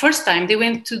 For the first time, they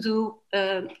went to do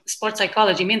sports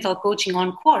psychology, mental coaching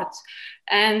on court.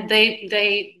 And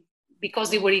they because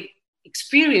they were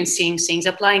experiencing things,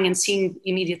 applying and seeing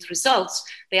immediate results,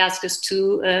 they asked us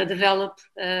to develop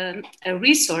a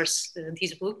resource,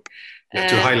 this book.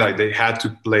 To highlight, they had to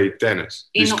play tennis.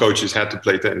 These coaches had to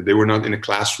play tennis. They were not in a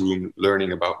classroom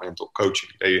learning about mental coaching.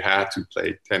 They had to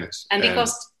play tennis. And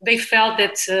because they felt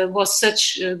that was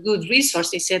such a good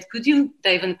resource, they said, could you,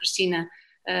 Dave and Christina,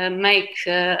 make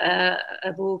a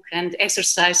book and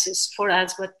exercises for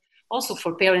us, but also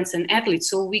for parents and athletes,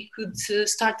 so we could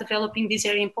start developing this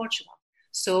area in Portugal.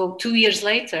 So 2 years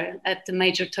later, at the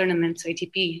major tournament,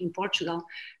 ATP in Portugal,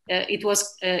 it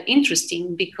was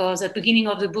interesting because at the beginning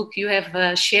of the book, you have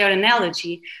a chair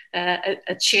analogy,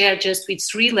 a chair just with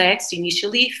 3 legs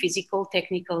initially, physical,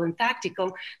 technical, and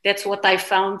tactical. That's what I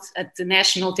found at the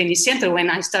National Tennis Center when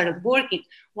I started working.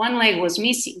 1 leg was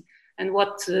missing. And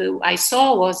what I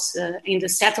saw was in the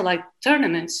satellite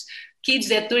tournaments, kids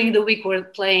that during the week were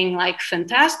playing like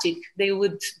fantastic. They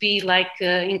would be like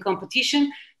in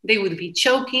competition. They would be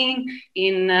choking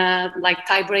in like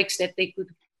tie breaks that they could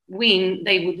win.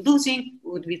 They would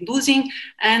be losing.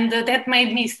 And that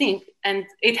made me think. And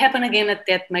it happened again at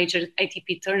that major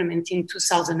ATP tournament in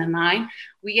 2009.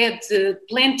 We had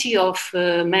plenty of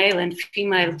male and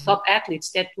female top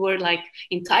athletes that were like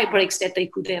in tie breaks that they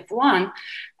could have won.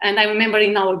 And I remember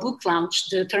in our book launch,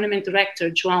 the tournament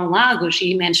director, João Lagos,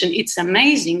 he mentioned it's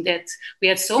amazing that we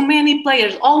had so many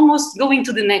players almost going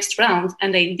to the next round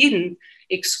and they didn't,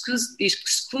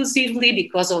 exclusively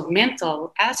because of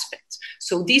mental aspects.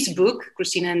 So this book,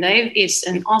 Christina and Dave, is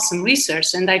an awesome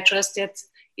resource, and I trust that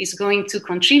is going to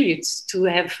contribute to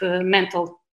have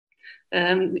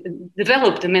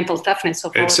develop the mental toughness of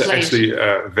our players. It's actually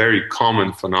a very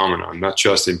common phenomenon, not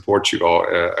just in Portugal.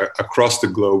 Across the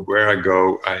globe, where I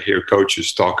go, I hear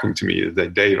coaches talking to me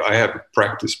that, Dave, I have a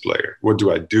practice player. What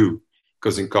do I do?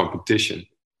 Because in competition,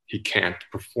 he can't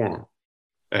perform.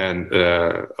 And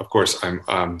of course,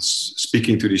 I'm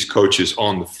speaking to these coaches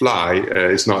on the fly.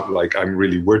 It's not like I'm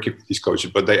really working with these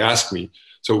coaches, but they ask me,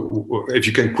 so if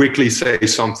you can quickly say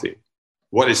something,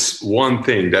 what is one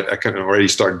thing that I can already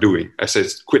start doing? I said,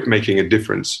 quit making a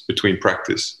difference between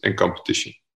practice and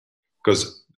competition.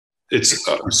 Because it's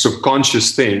a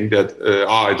subconscious thing that,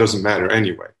 it doesn't matter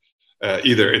anyway.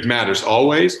 Either it matters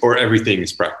always or everything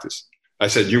is practice. I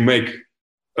said, you make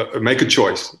a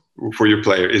choice for your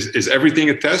player. Is everything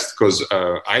a test? Because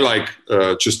I like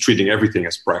just treating everything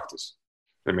as practice.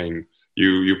 I mean,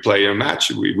 you play a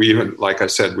match. We even, like I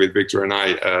said, with Victor and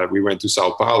I, we went to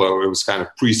Sao Paulo. It was kind of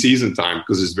pre-season time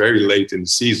because it's very late in the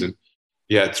season.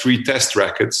 He had 3 test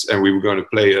rackets and we were going to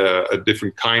play a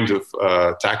different kind of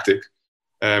tactic.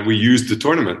 And we used the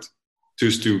tournament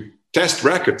just to test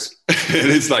rackets.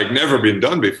 And it's like never been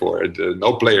done before.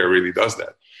 No player really does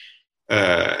that.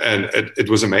 And it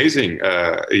was amazing.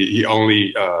 He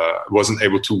only wasn't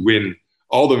able to win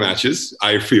all the matches,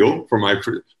 I feel,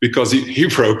 because he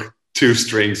broke 2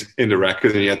 strings in the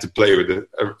racket and he had to play with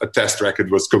a test racket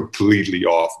was completely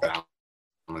off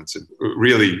balance.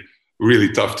 Really, really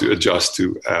tough to adjust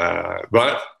to.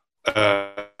 But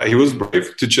he was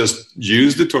brave to just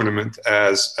use the tournament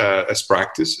as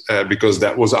practice because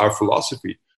that was our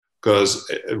philosophy. Because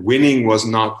winning was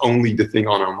not only the thing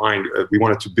on our mind. We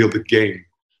wanted to build a game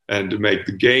and to make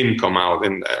the game come out.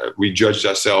 And we judged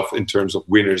ourselves in terms of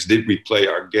winners. Did we play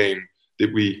our game?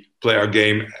 Did we play our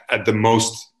game at the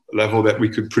most level that we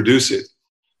could produce it?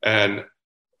 And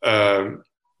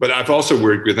but I've also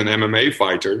worked with an MMA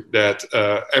fighter that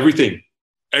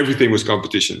everything was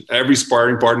competition. Every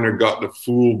sparring partner got the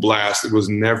full blast. It was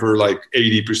never like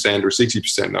 80% or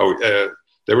 60%. No,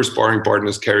 there were sparring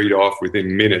partners carried off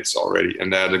within minutes already,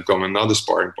 and there had come another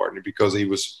sparring partner because he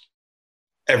was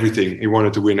everything. He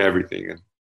wanted to win everything,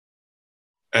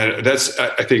 and that's,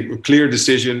 I think, a clear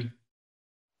decision.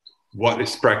 What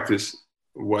is practice?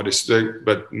 What is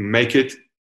but make it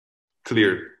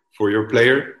clear for your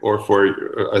player or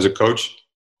for as a coach.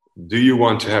 Do you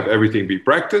want to have everything be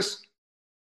practice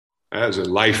as a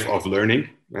life of learning?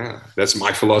 That's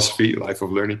my philosophy, life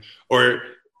of learning. Or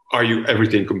are you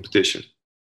everything competition?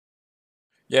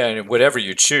 Yeah, and whatever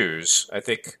you choose, I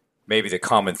think maybe the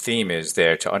common theme is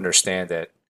there to understand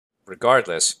that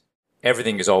regardless,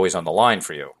 everything is always on the line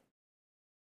for you.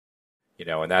 You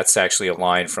know, and that's actually a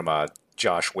line from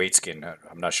Josh Waitzkin.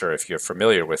 I'm not sure if you're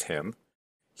familiar with him.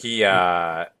 He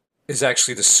is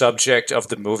actually the subject of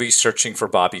the movie Searching for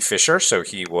Bobby Fischer. So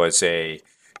he was a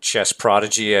chess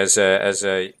prodigy as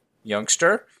a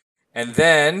youngster. And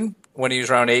then when he was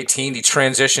around 18, he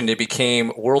transitioned and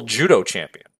became world judo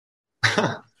champion.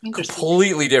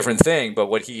 Completely different thing, but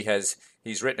he's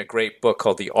written a great book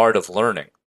called The Art of Learning.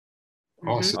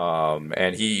 Awesome.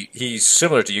 And he's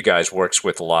similar to you guys, works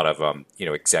with a lot of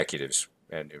executives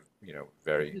and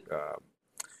very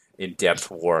in-depth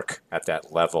work at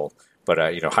that level. But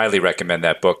highly recommend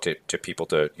that book to people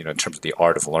to in terms of the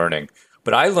art of learning.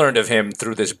 But I learned of him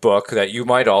through this book that you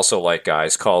might also like,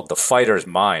 guys, called The Fighter's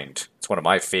Mind. It's one of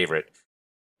my favorite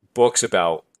books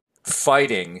about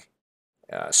fighting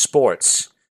sports,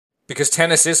 because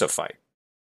tennis is a fight.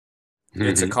 Mm-hmm.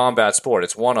 It's a combat sport.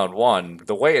 It's one-on-one.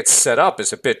 The way it's set up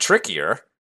is a bit trickier.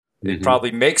 It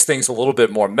probably makes things a little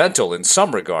bit more mental in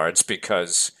some regards,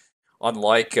 because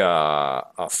unlike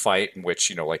a fight in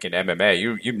which, like in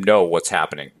MMA, you know what's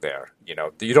happening there.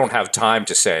 You don't have time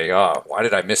to say, oh, why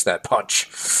did I miss that punch?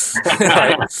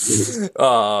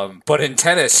 But in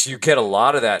tennis, you get a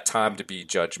lot of that time to be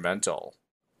judgmental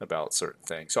about certain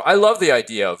things. So I love the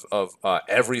idea of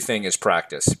everything is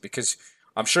practice, because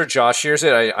I'm sure Josh hears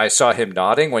it. I saw him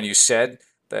nodding when you said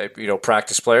that,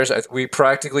 practice players. We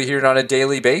practically hear it on a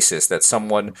daily basis that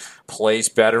someone plays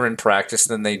better in practice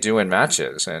than they do in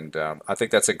matches. And I think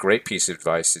that's a great piece of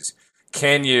advice is,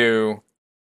 can you,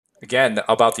 again,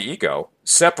 about the ego,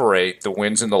 separate the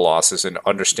wins and the losses and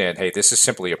understand, hey, this is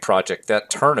simply a project.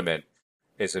 That tournament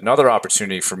is another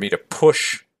opportunity for me to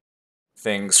push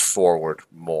things forward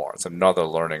more. It's another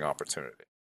learning opportunity.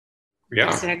 Yeah,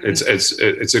 exactly.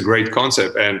 It's a great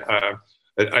concept, and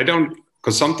I don't,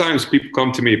 because sometimes people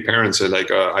come to me, parents are like,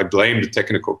 I blame the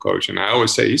technical coach, and I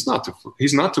always say he's not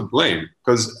to blame,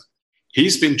 because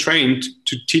he's been trained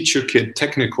to teach your kid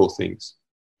technical things.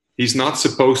 He's not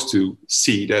supposed to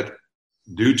see that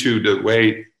due to the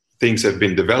way things have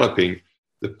been developing,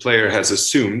 the player has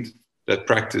assumed that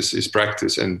practice is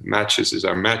practice and matches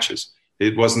are matches.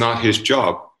 It was not his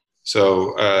job.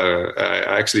 So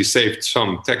I actually saved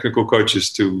some technical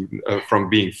coaches from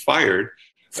being fired.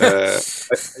 I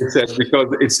said,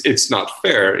 because it's not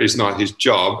fair, it's not his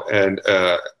job, and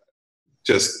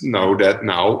just know that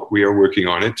now we are working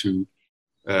on it to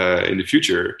in the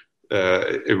future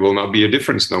it will not be a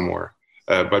difference no more.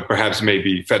 But perhaps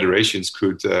maybe federations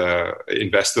could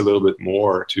invest a little bit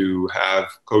more to have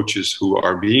coaches who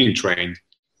are being trained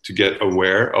to get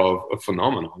aware of a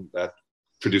phenomenon that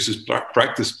produces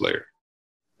practice player.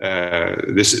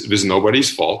 This is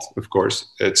nobody's fault, of course.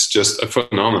 It's just a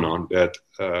phenomenon that,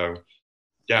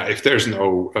 if there's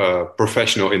no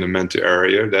professional in the mental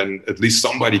area, then at least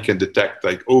somebody can detect,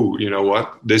 like, oh, you know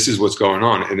what, this is what's going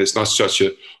on. And it's not such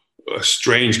a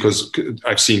strange, because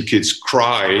I've seen kids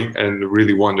cry and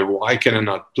really wonder, why can I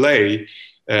not play?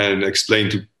 And explain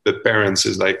to the parents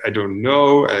is like, I don't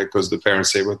know, because the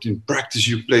parents say, well, in practice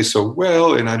you play so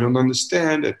well, and I don't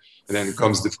understand. And then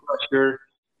comes the pressure,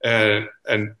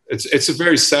 and it's a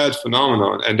very sad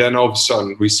phenomenon. And then all of a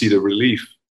sudden we see the relief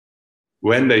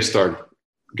when they start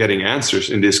getting answers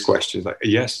in this question, like,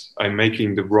 yes, I'm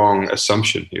making the wrong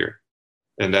assumption here.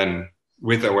 And then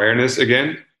with awareness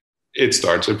again, it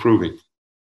starts improving.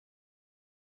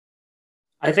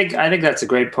 I think that's a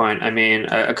great point. I mean,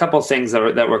 a couple of things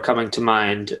that were coming to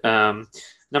mind.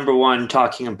 Number one,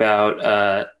 talking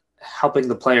about helping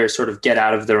the players sort of get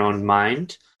out of their own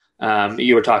mind.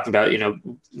 You were talking about,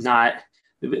 not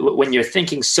when you're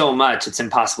thinking so much, it's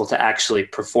impossible to actually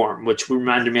perform, which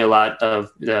reminded me a lot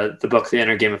of the book, The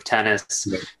Inner Game of Tennis,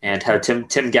 and how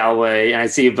Tim Galloway, and I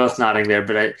see you both nodding there,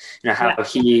 but how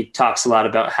he talks a lot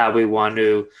about how we want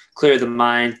to clear the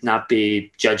mind, not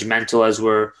be judgmental as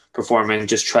we're performing,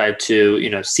 just try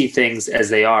to, see things as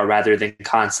they are rather than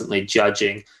constantly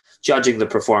judging the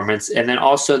performance. And then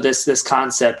also this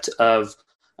concept of,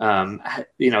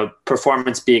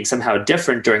 performance being somehow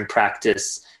different during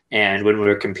practice and when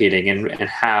we're competing, and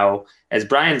how, as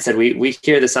Brian said, we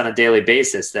hear this on a daily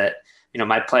basis that,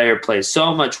 my player plays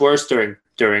so much worse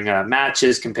during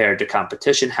matches compared to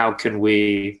competition. How can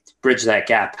we bridge that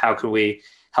gap? How can we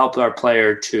help our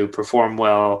player to perform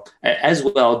as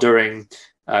well during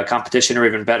competition, or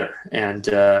even better? And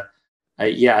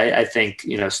I think,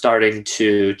 starting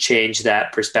to change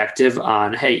that perspective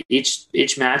on, hey,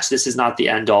 each match, this is not the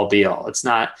end all be all. It's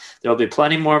not, there'll be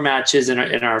plenty more matches in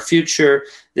our future.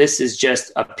 This is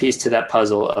just a piece to that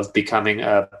puzzle of becoming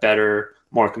a better,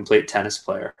 more complete tennis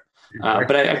player.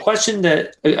 But a question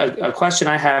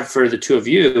I have for the two of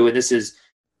you, and this is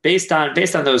based on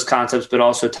those concepts, but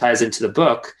also ties into the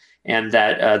book, and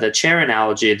that the chair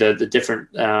analogy, the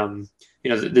different,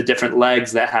 the different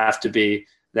legs that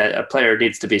a player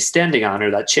needs to be standing on,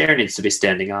 or that chair needs to be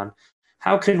standing on.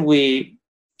 How can we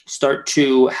start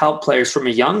to help players from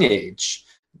a young age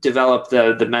develop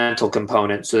the mental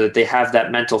component so that they have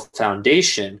that mental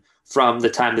foundation from the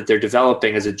time that they're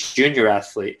developing as a junior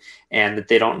athlete, and that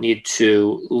they don't need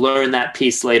to learn that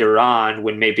piece later on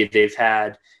when maybe they've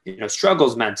had,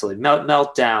 struggles mentally,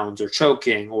 meltdowns or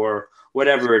choking or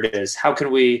whatever it is? How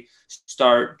can we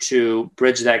start to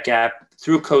bridge that gap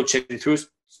through coaching, through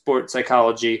sports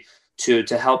psychology, to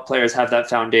help players have that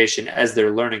foundation as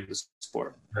they're learning the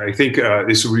sport? I think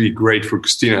this is really great for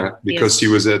Christina, because she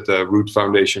was at the Root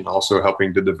Foundation also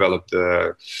helping to develop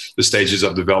the stages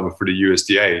of development for the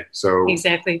USTA. So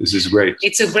exactly, this is great.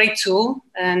 It's a great tool,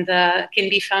 and can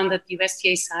be found at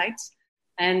USTA sites.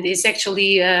 And it's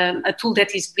actually a tool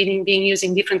that is being used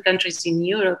in different countries in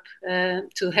Europe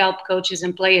to help coaches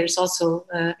and players also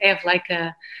have like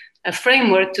a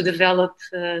framework to develop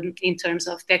in terms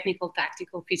of technical,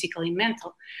 tactical, physical, and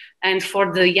mental. And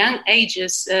for the young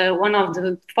ages, one of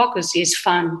the focus is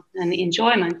fun and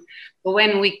enjoyment. But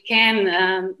when we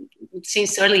can,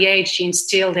 since early age,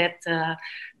 instill that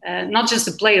not just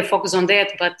the player focus on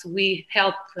that, but we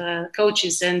help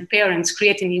coaches and parents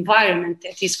create an environment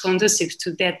that is conducive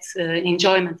to that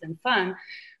enjoyment and fun,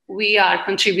 we are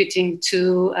contributing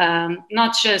to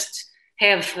not just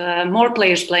have more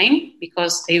players playing,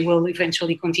 because they will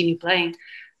eventually continue playing,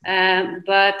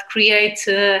 but create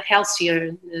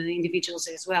healthier individuals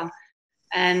as well.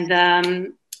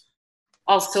 And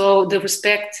also the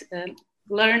respect,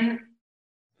 learn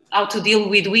how to deal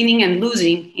with winning and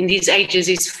losing in these ages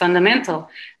is fundamental.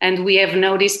 And we have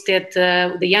noticed that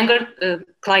the younger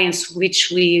clients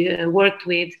which we worked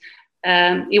with,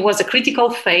 it was a critical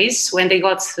phase when they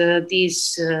got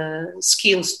these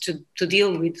skills to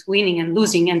deal with winning and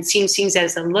losing, and seeing things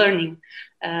as a learning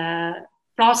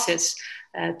process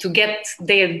to get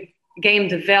their game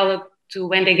developed, to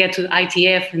when they get to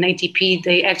ITF and ATP,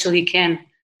 they actually can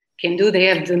can do. They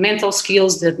have the mental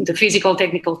skills, the physical,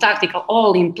 technical, tactical,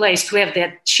 all in place to have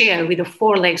that chair with the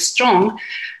 4 legs strong.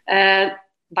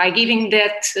 By giving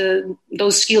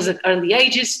those skills at early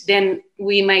ages, then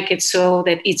we make it so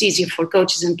that it's easier for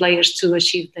coaches and players to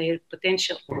achieve their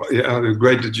potential. Yeah,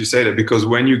 great that you say that, because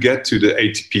when you get to the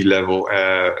ATP level,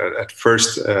 at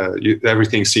first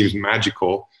everything seems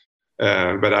magical.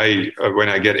 But when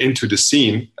I get into the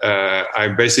scene, I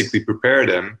basically prepare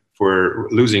them for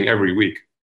losing every week.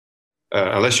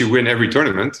 Unless you win every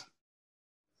tournament,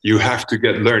 you have to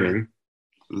get learning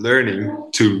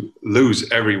to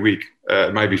lose every week.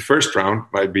 It might be first round,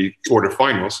 might be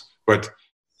quarterfinals, but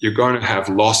you're going to have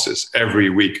losses every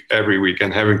week,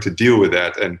 and having to deal with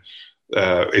that. And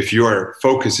if your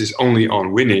focus is only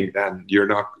on winning, then you're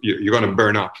going to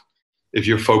burn up. If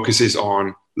your focus is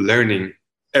on learning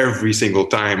every single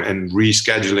time and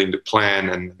rescheduling the plan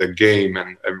and the game,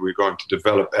 and we're going to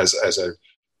develop as a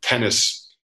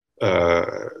tennis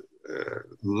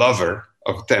lover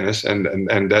of tennis,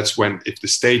 and that's when, if the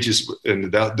stages in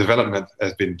the development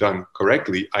has been done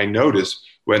correctly, I notice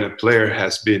when a player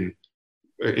has been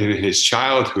in his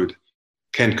childhood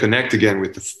can connect again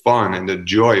with the fun and the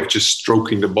joy of just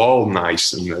stroking the ball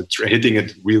nice and hitting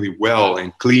it really well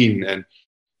and clean, and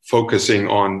focusing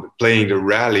on playing the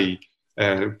rally,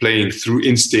 playing through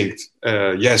instinct.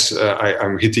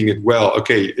 I'm hitting it well.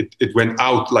 Okay, it went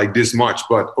out like this much,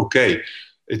 but okay,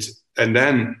 and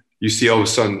then you see all of a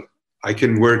sudden I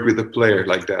can work with a player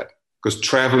like that, because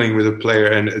traveling with a player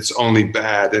and it's only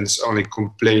bad and it's only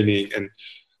complaining, and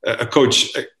a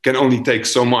coach can only take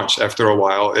so much after a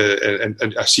while.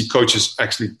 And I see coaches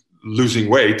actually losing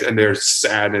weight and they're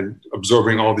sad and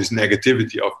absorbing all this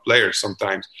negativity of players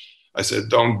sometimes. I said,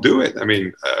 don't do it. I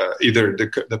mean, either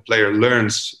the player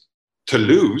learns to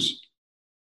lose,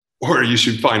 or you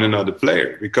should find another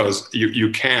player, because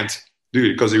you can't do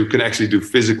it, because you can actually do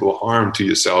physical harm to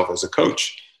yourself as a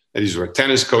coach. And these were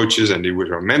tennis coaches, and they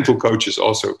were mental coaches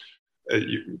also.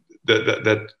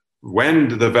 That when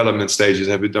the development stages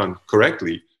have been done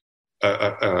correctly,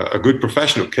 a good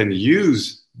professional can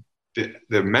use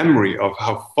the memory of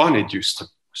how fun it used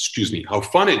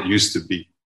to be,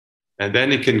 and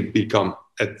then it can become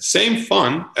at the same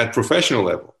fun at professional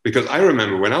level. Because I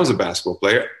remember when I was a basketball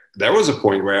player, there was a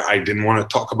point where I didn't want to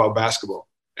talk about basketball.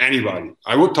 Anybody,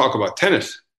 I would talk about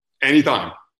tennis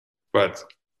anytime, but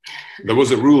there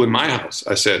was a rule in my house.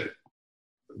 I said,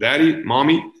 Daddy,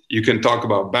 Mommy, you can talk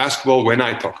about basketball when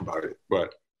I talk about it,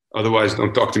 but otherwise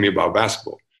don't talk to me about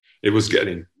basketball. It was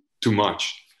getting too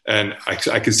much. And I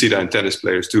can see that in tennis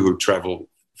players too, who travel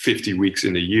 50 weeks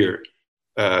in a year.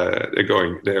 They're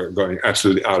going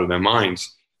absolutely out of their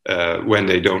minds when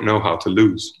they don't know how to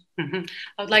lose. Mm-hmm.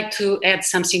 I would like to add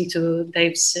something to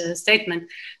Dave's statement.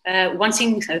 One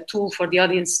thing, a tool for the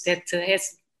audience that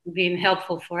has been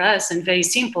helpful for us and very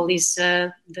simple is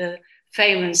the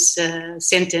famous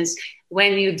sentence,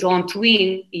 when you don't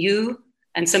win,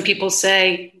 and some people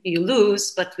say you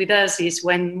lose, but with us is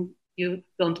when you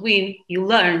don't win, you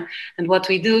learn. And what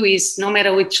we do is, no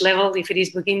matter which level, if it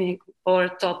is beginning or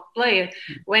top player,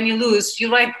 when you lose,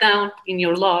 you write down in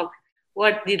your log,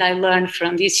 what did I learn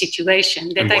from this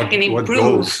situation that I can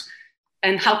improve?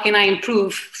 And how can I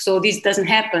improve so this doesn't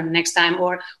happen next time?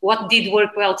 Or what did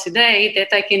work well today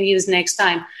that I can use next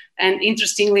time? And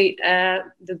interestingly,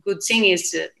 the good thing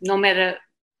is no matter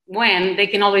when, they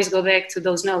can always go back to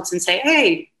those notes and say,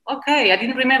 hey, okay, I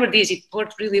didn't remember this. It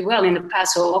worked really well in the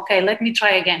past. So, okay, let me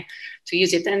try again to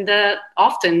use it. And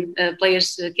often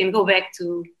players can go back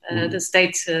to the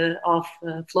state of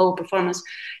flow performance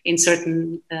in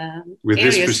certain with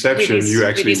areas. This perception, you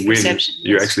actually win. Perception,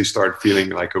 you yes. actually start feeling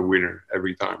like a winner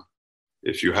every time.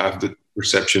 If you have the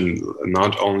perception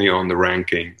not only on the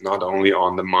ranking, not only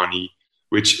on the money,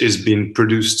 which is being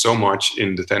produced so much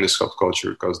in the tennis club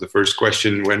culture, because the first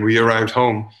question when we arrived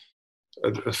home,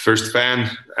 the first fan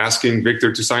asking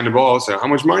Victor to sign the ball said, how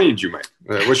much money did you make?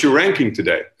 What's your ranking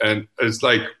today? And it's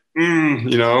like,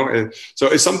 so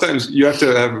it's sometimes you have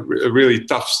to have a really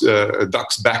tough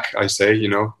ducks back, I say,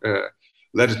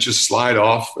 let it just slide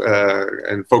off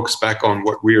and focus back on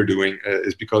what we are doing,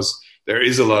 is because there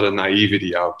is a lot of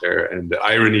naivety out there. And the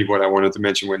irony, what I wanted to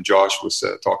mention when Josh was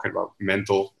talking about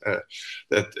mental,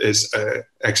 that is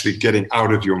actually getting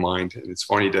out of your mind. And it's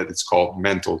funny that it's called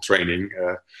mental training,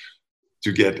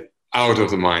 to get out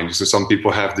of the mind. So some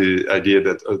people have the idea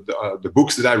that the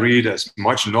books that I read, as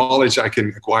much knowledge I can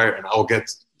acquire and I'll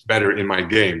get better in my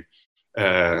game.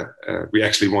 We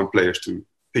actually want players to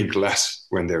think less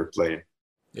when they're playing.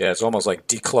 Yeah, it's almost like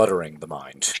decluttering the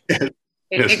mind. Yes.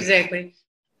 Exactly.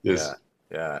 Yes. Yeah.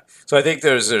 Yeah. So I think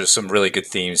there's some really good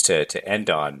themes to end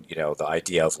on. The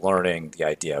idea of learning, the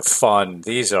idea of fun.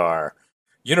 These are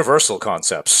universal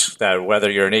concepts that whether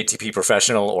you're an ATP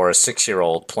professional or a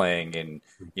 6-year-old playing in,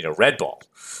 red ball,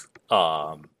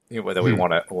 whether we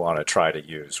want to try to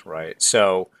use, right?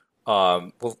 So,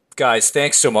 well, guys,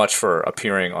 thanks so much for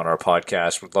appearing on our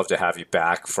podcast. We'd love to have you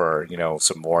back for,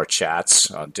 some more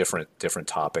chats on different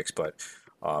topics. But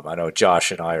I know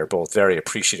Josh and I are both very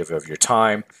appreciative of your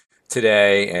time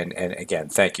today. And again,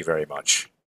 thank you very much.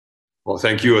 Well,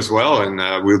 thank you as well.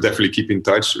 And we'll definitely keep in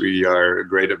touch. We are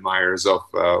great admirers of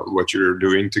what you're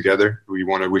doing together. We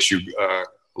want to wish you a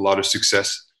lot of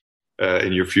success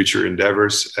in your future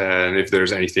endeavors. And if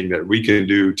there's anything that we can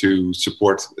do to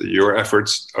support your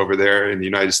efforts over there in the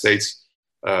United States,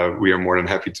 we are more than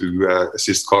happy to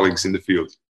assist colleagues in the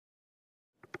field.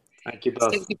 Thank you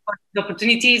both. Thank you for the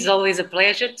opportunity. It's always a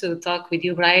pleasure to talk with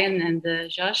you, Brian and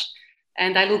Josh.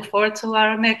 And I look forward to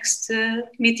our next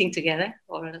meeting together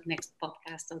or next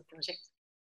podcast or project.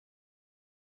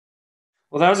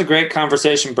 Well, that was a great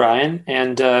conversation, Brian.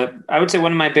 And I would say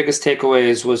one of my biggest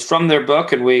takeaways was from their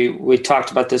book, and we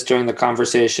talked about this during the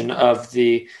conversation, of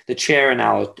the chair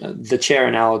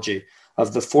analogy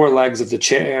of the 4 legs of the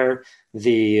chair,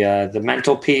 the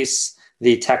mental piece,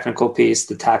 the technical piece,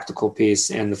 the tactical piece,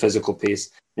 and the physical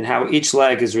piece, and how each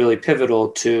leg is really pivotal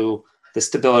to the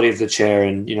stability of the chair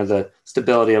and the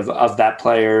stability of that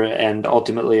player and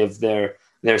ultimately of their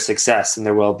success and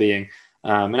their well-being.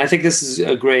 And I think this is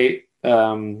a great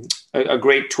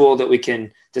tool that we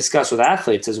can discuss with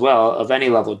athletes as well, of any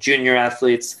level, junior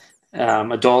athletes,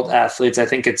 adult athletes. I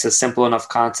think it's a simple enough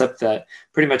concept that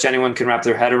pretty much anyone can wrap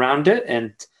their head around it.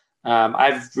 And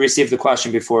I've received the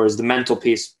question before: is the mental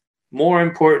piece more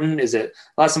important? Is it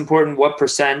less important? What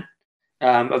percent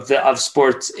of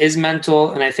sports is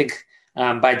mental? And I think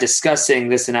by discussing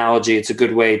this analogy, it's a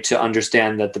good way to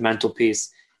understand that the mental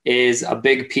piece is a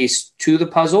big piece to the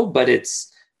puzzle, but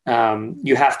it's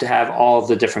you have to have all of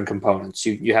the different components.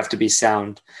 You have to be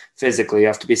sound physically, you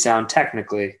have to be sound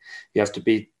technically, you have to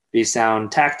be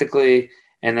sound tactically,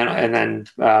 and then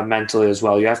mentally as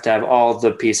well. You have to have all of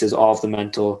the pieces, all of the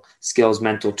mental skills,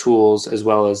 mental tools, as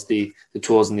well as the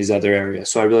tools in these other areas.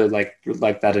 So I really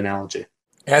like that analogy.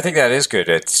 Yeah, I think that is good.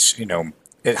 It's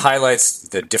it highlights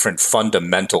the different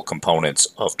fundamental components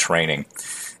of training,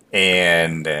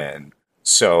 and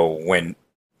so when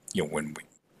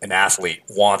an athlete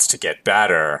wants to get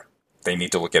better, they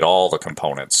need to look at all the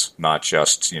components, not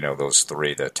just those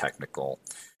 3: the technical,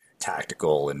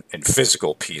 tactical, and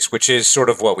physical piece, which is sort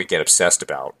of what we get obsessed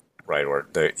about, right? Or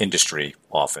the industry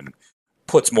often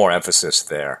puts more emphasis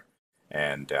there,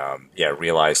 and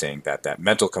realizing that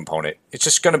mental component, it's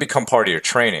just going to become part of your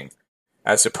training,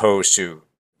 as opposed to.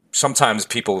 Sometimes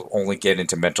people only get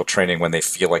into mental training when they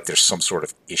feel like there's some sort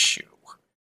of issue,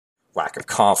 lack of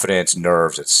confidence,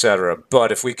 nerves, etc.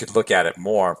 But if we could look at it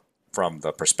more from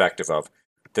the perspective of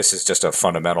this is just a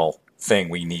fundamental thing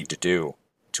we need to do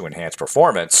to enhance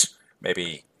performance,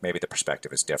 maybe the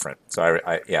perspective is different. So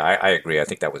I agree. I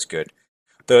think that was good.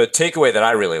 The takeaway that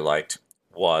I really liked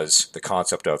was the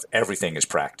concept of everything is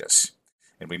practice.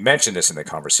 And we mentioned this in the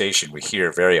conversation. We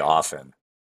hear very often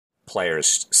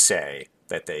players say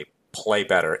that they play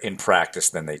better in practice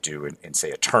than they do in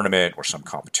say, a tournament or some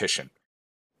competition.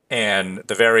 And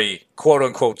the very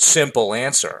quote-unquote simple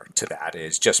answer to that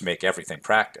is just make everything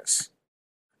practice.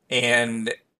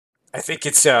 And I think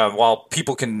it's, while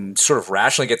people can sort of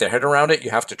rationally get their head around it,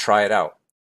 you have to try it out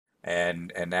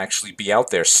and actually be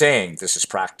out there saying, this is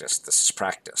practice, this is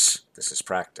practice, this is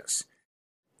practice.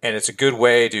 And it's a good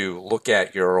way to look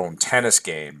at your own tennis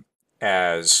game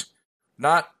as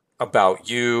not about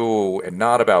you and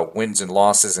not about wins and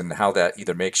losses and how that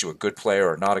either makes you a good player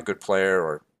or not a good player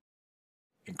or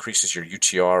increases your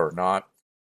UTR or not.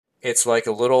 It's like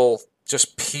a little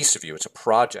just piece of you. It's a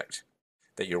project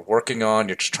that you're working on.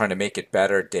 You're just trying to make it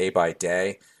better day by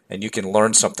day. And you can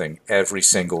learn something every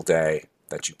single day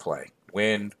that you play.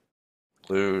 Win,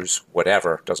 lose,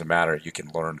 whatever, doesn't matter. You can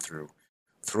learn through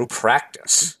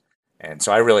practice. And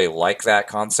so I really like that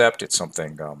concept. It's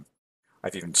something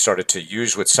I've even started to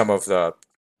use with some of the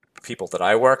people that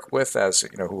I work with, as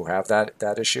who have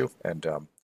that issue, and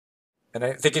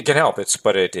I think it can help.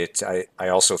 I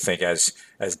also think, as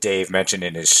Dave mentioned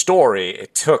in his story,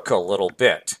 it took a little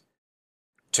bit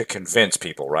to convince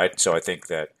people, right? So I think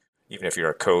that even if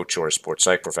you're a coach or a sports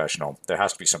psych professional, there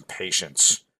has to be some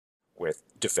patience with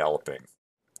developing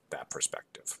that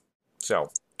perspective. So,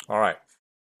 all right.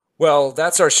 Well,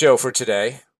 that's our show for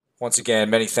today. Once again,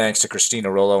 many thanks to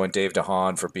Christina Rollo and Dave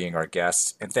DeHaan for being our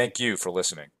guests, and thank you for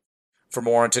listening. For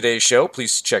more on today's show,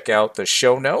 please check out the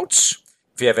show notes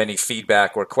If you have any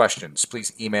feedback or questions,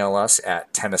 please email us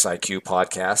at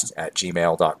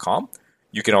tennisiqpodcast@gmail.com.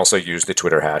 You can also use the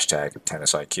Twitter hashtag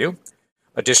tennisiq.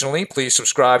 Additionally, please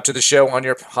subscribe to the show on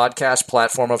your podcast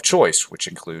platform of choice, which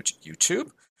includes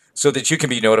YouTube, so that you can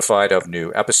be notified of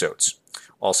new episodes.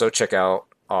 Also, check out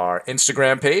our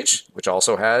Instagram page, which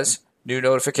also has new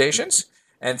notifications.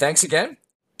 And thanks again.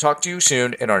 Talk to you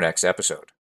soon in our next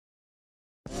episode.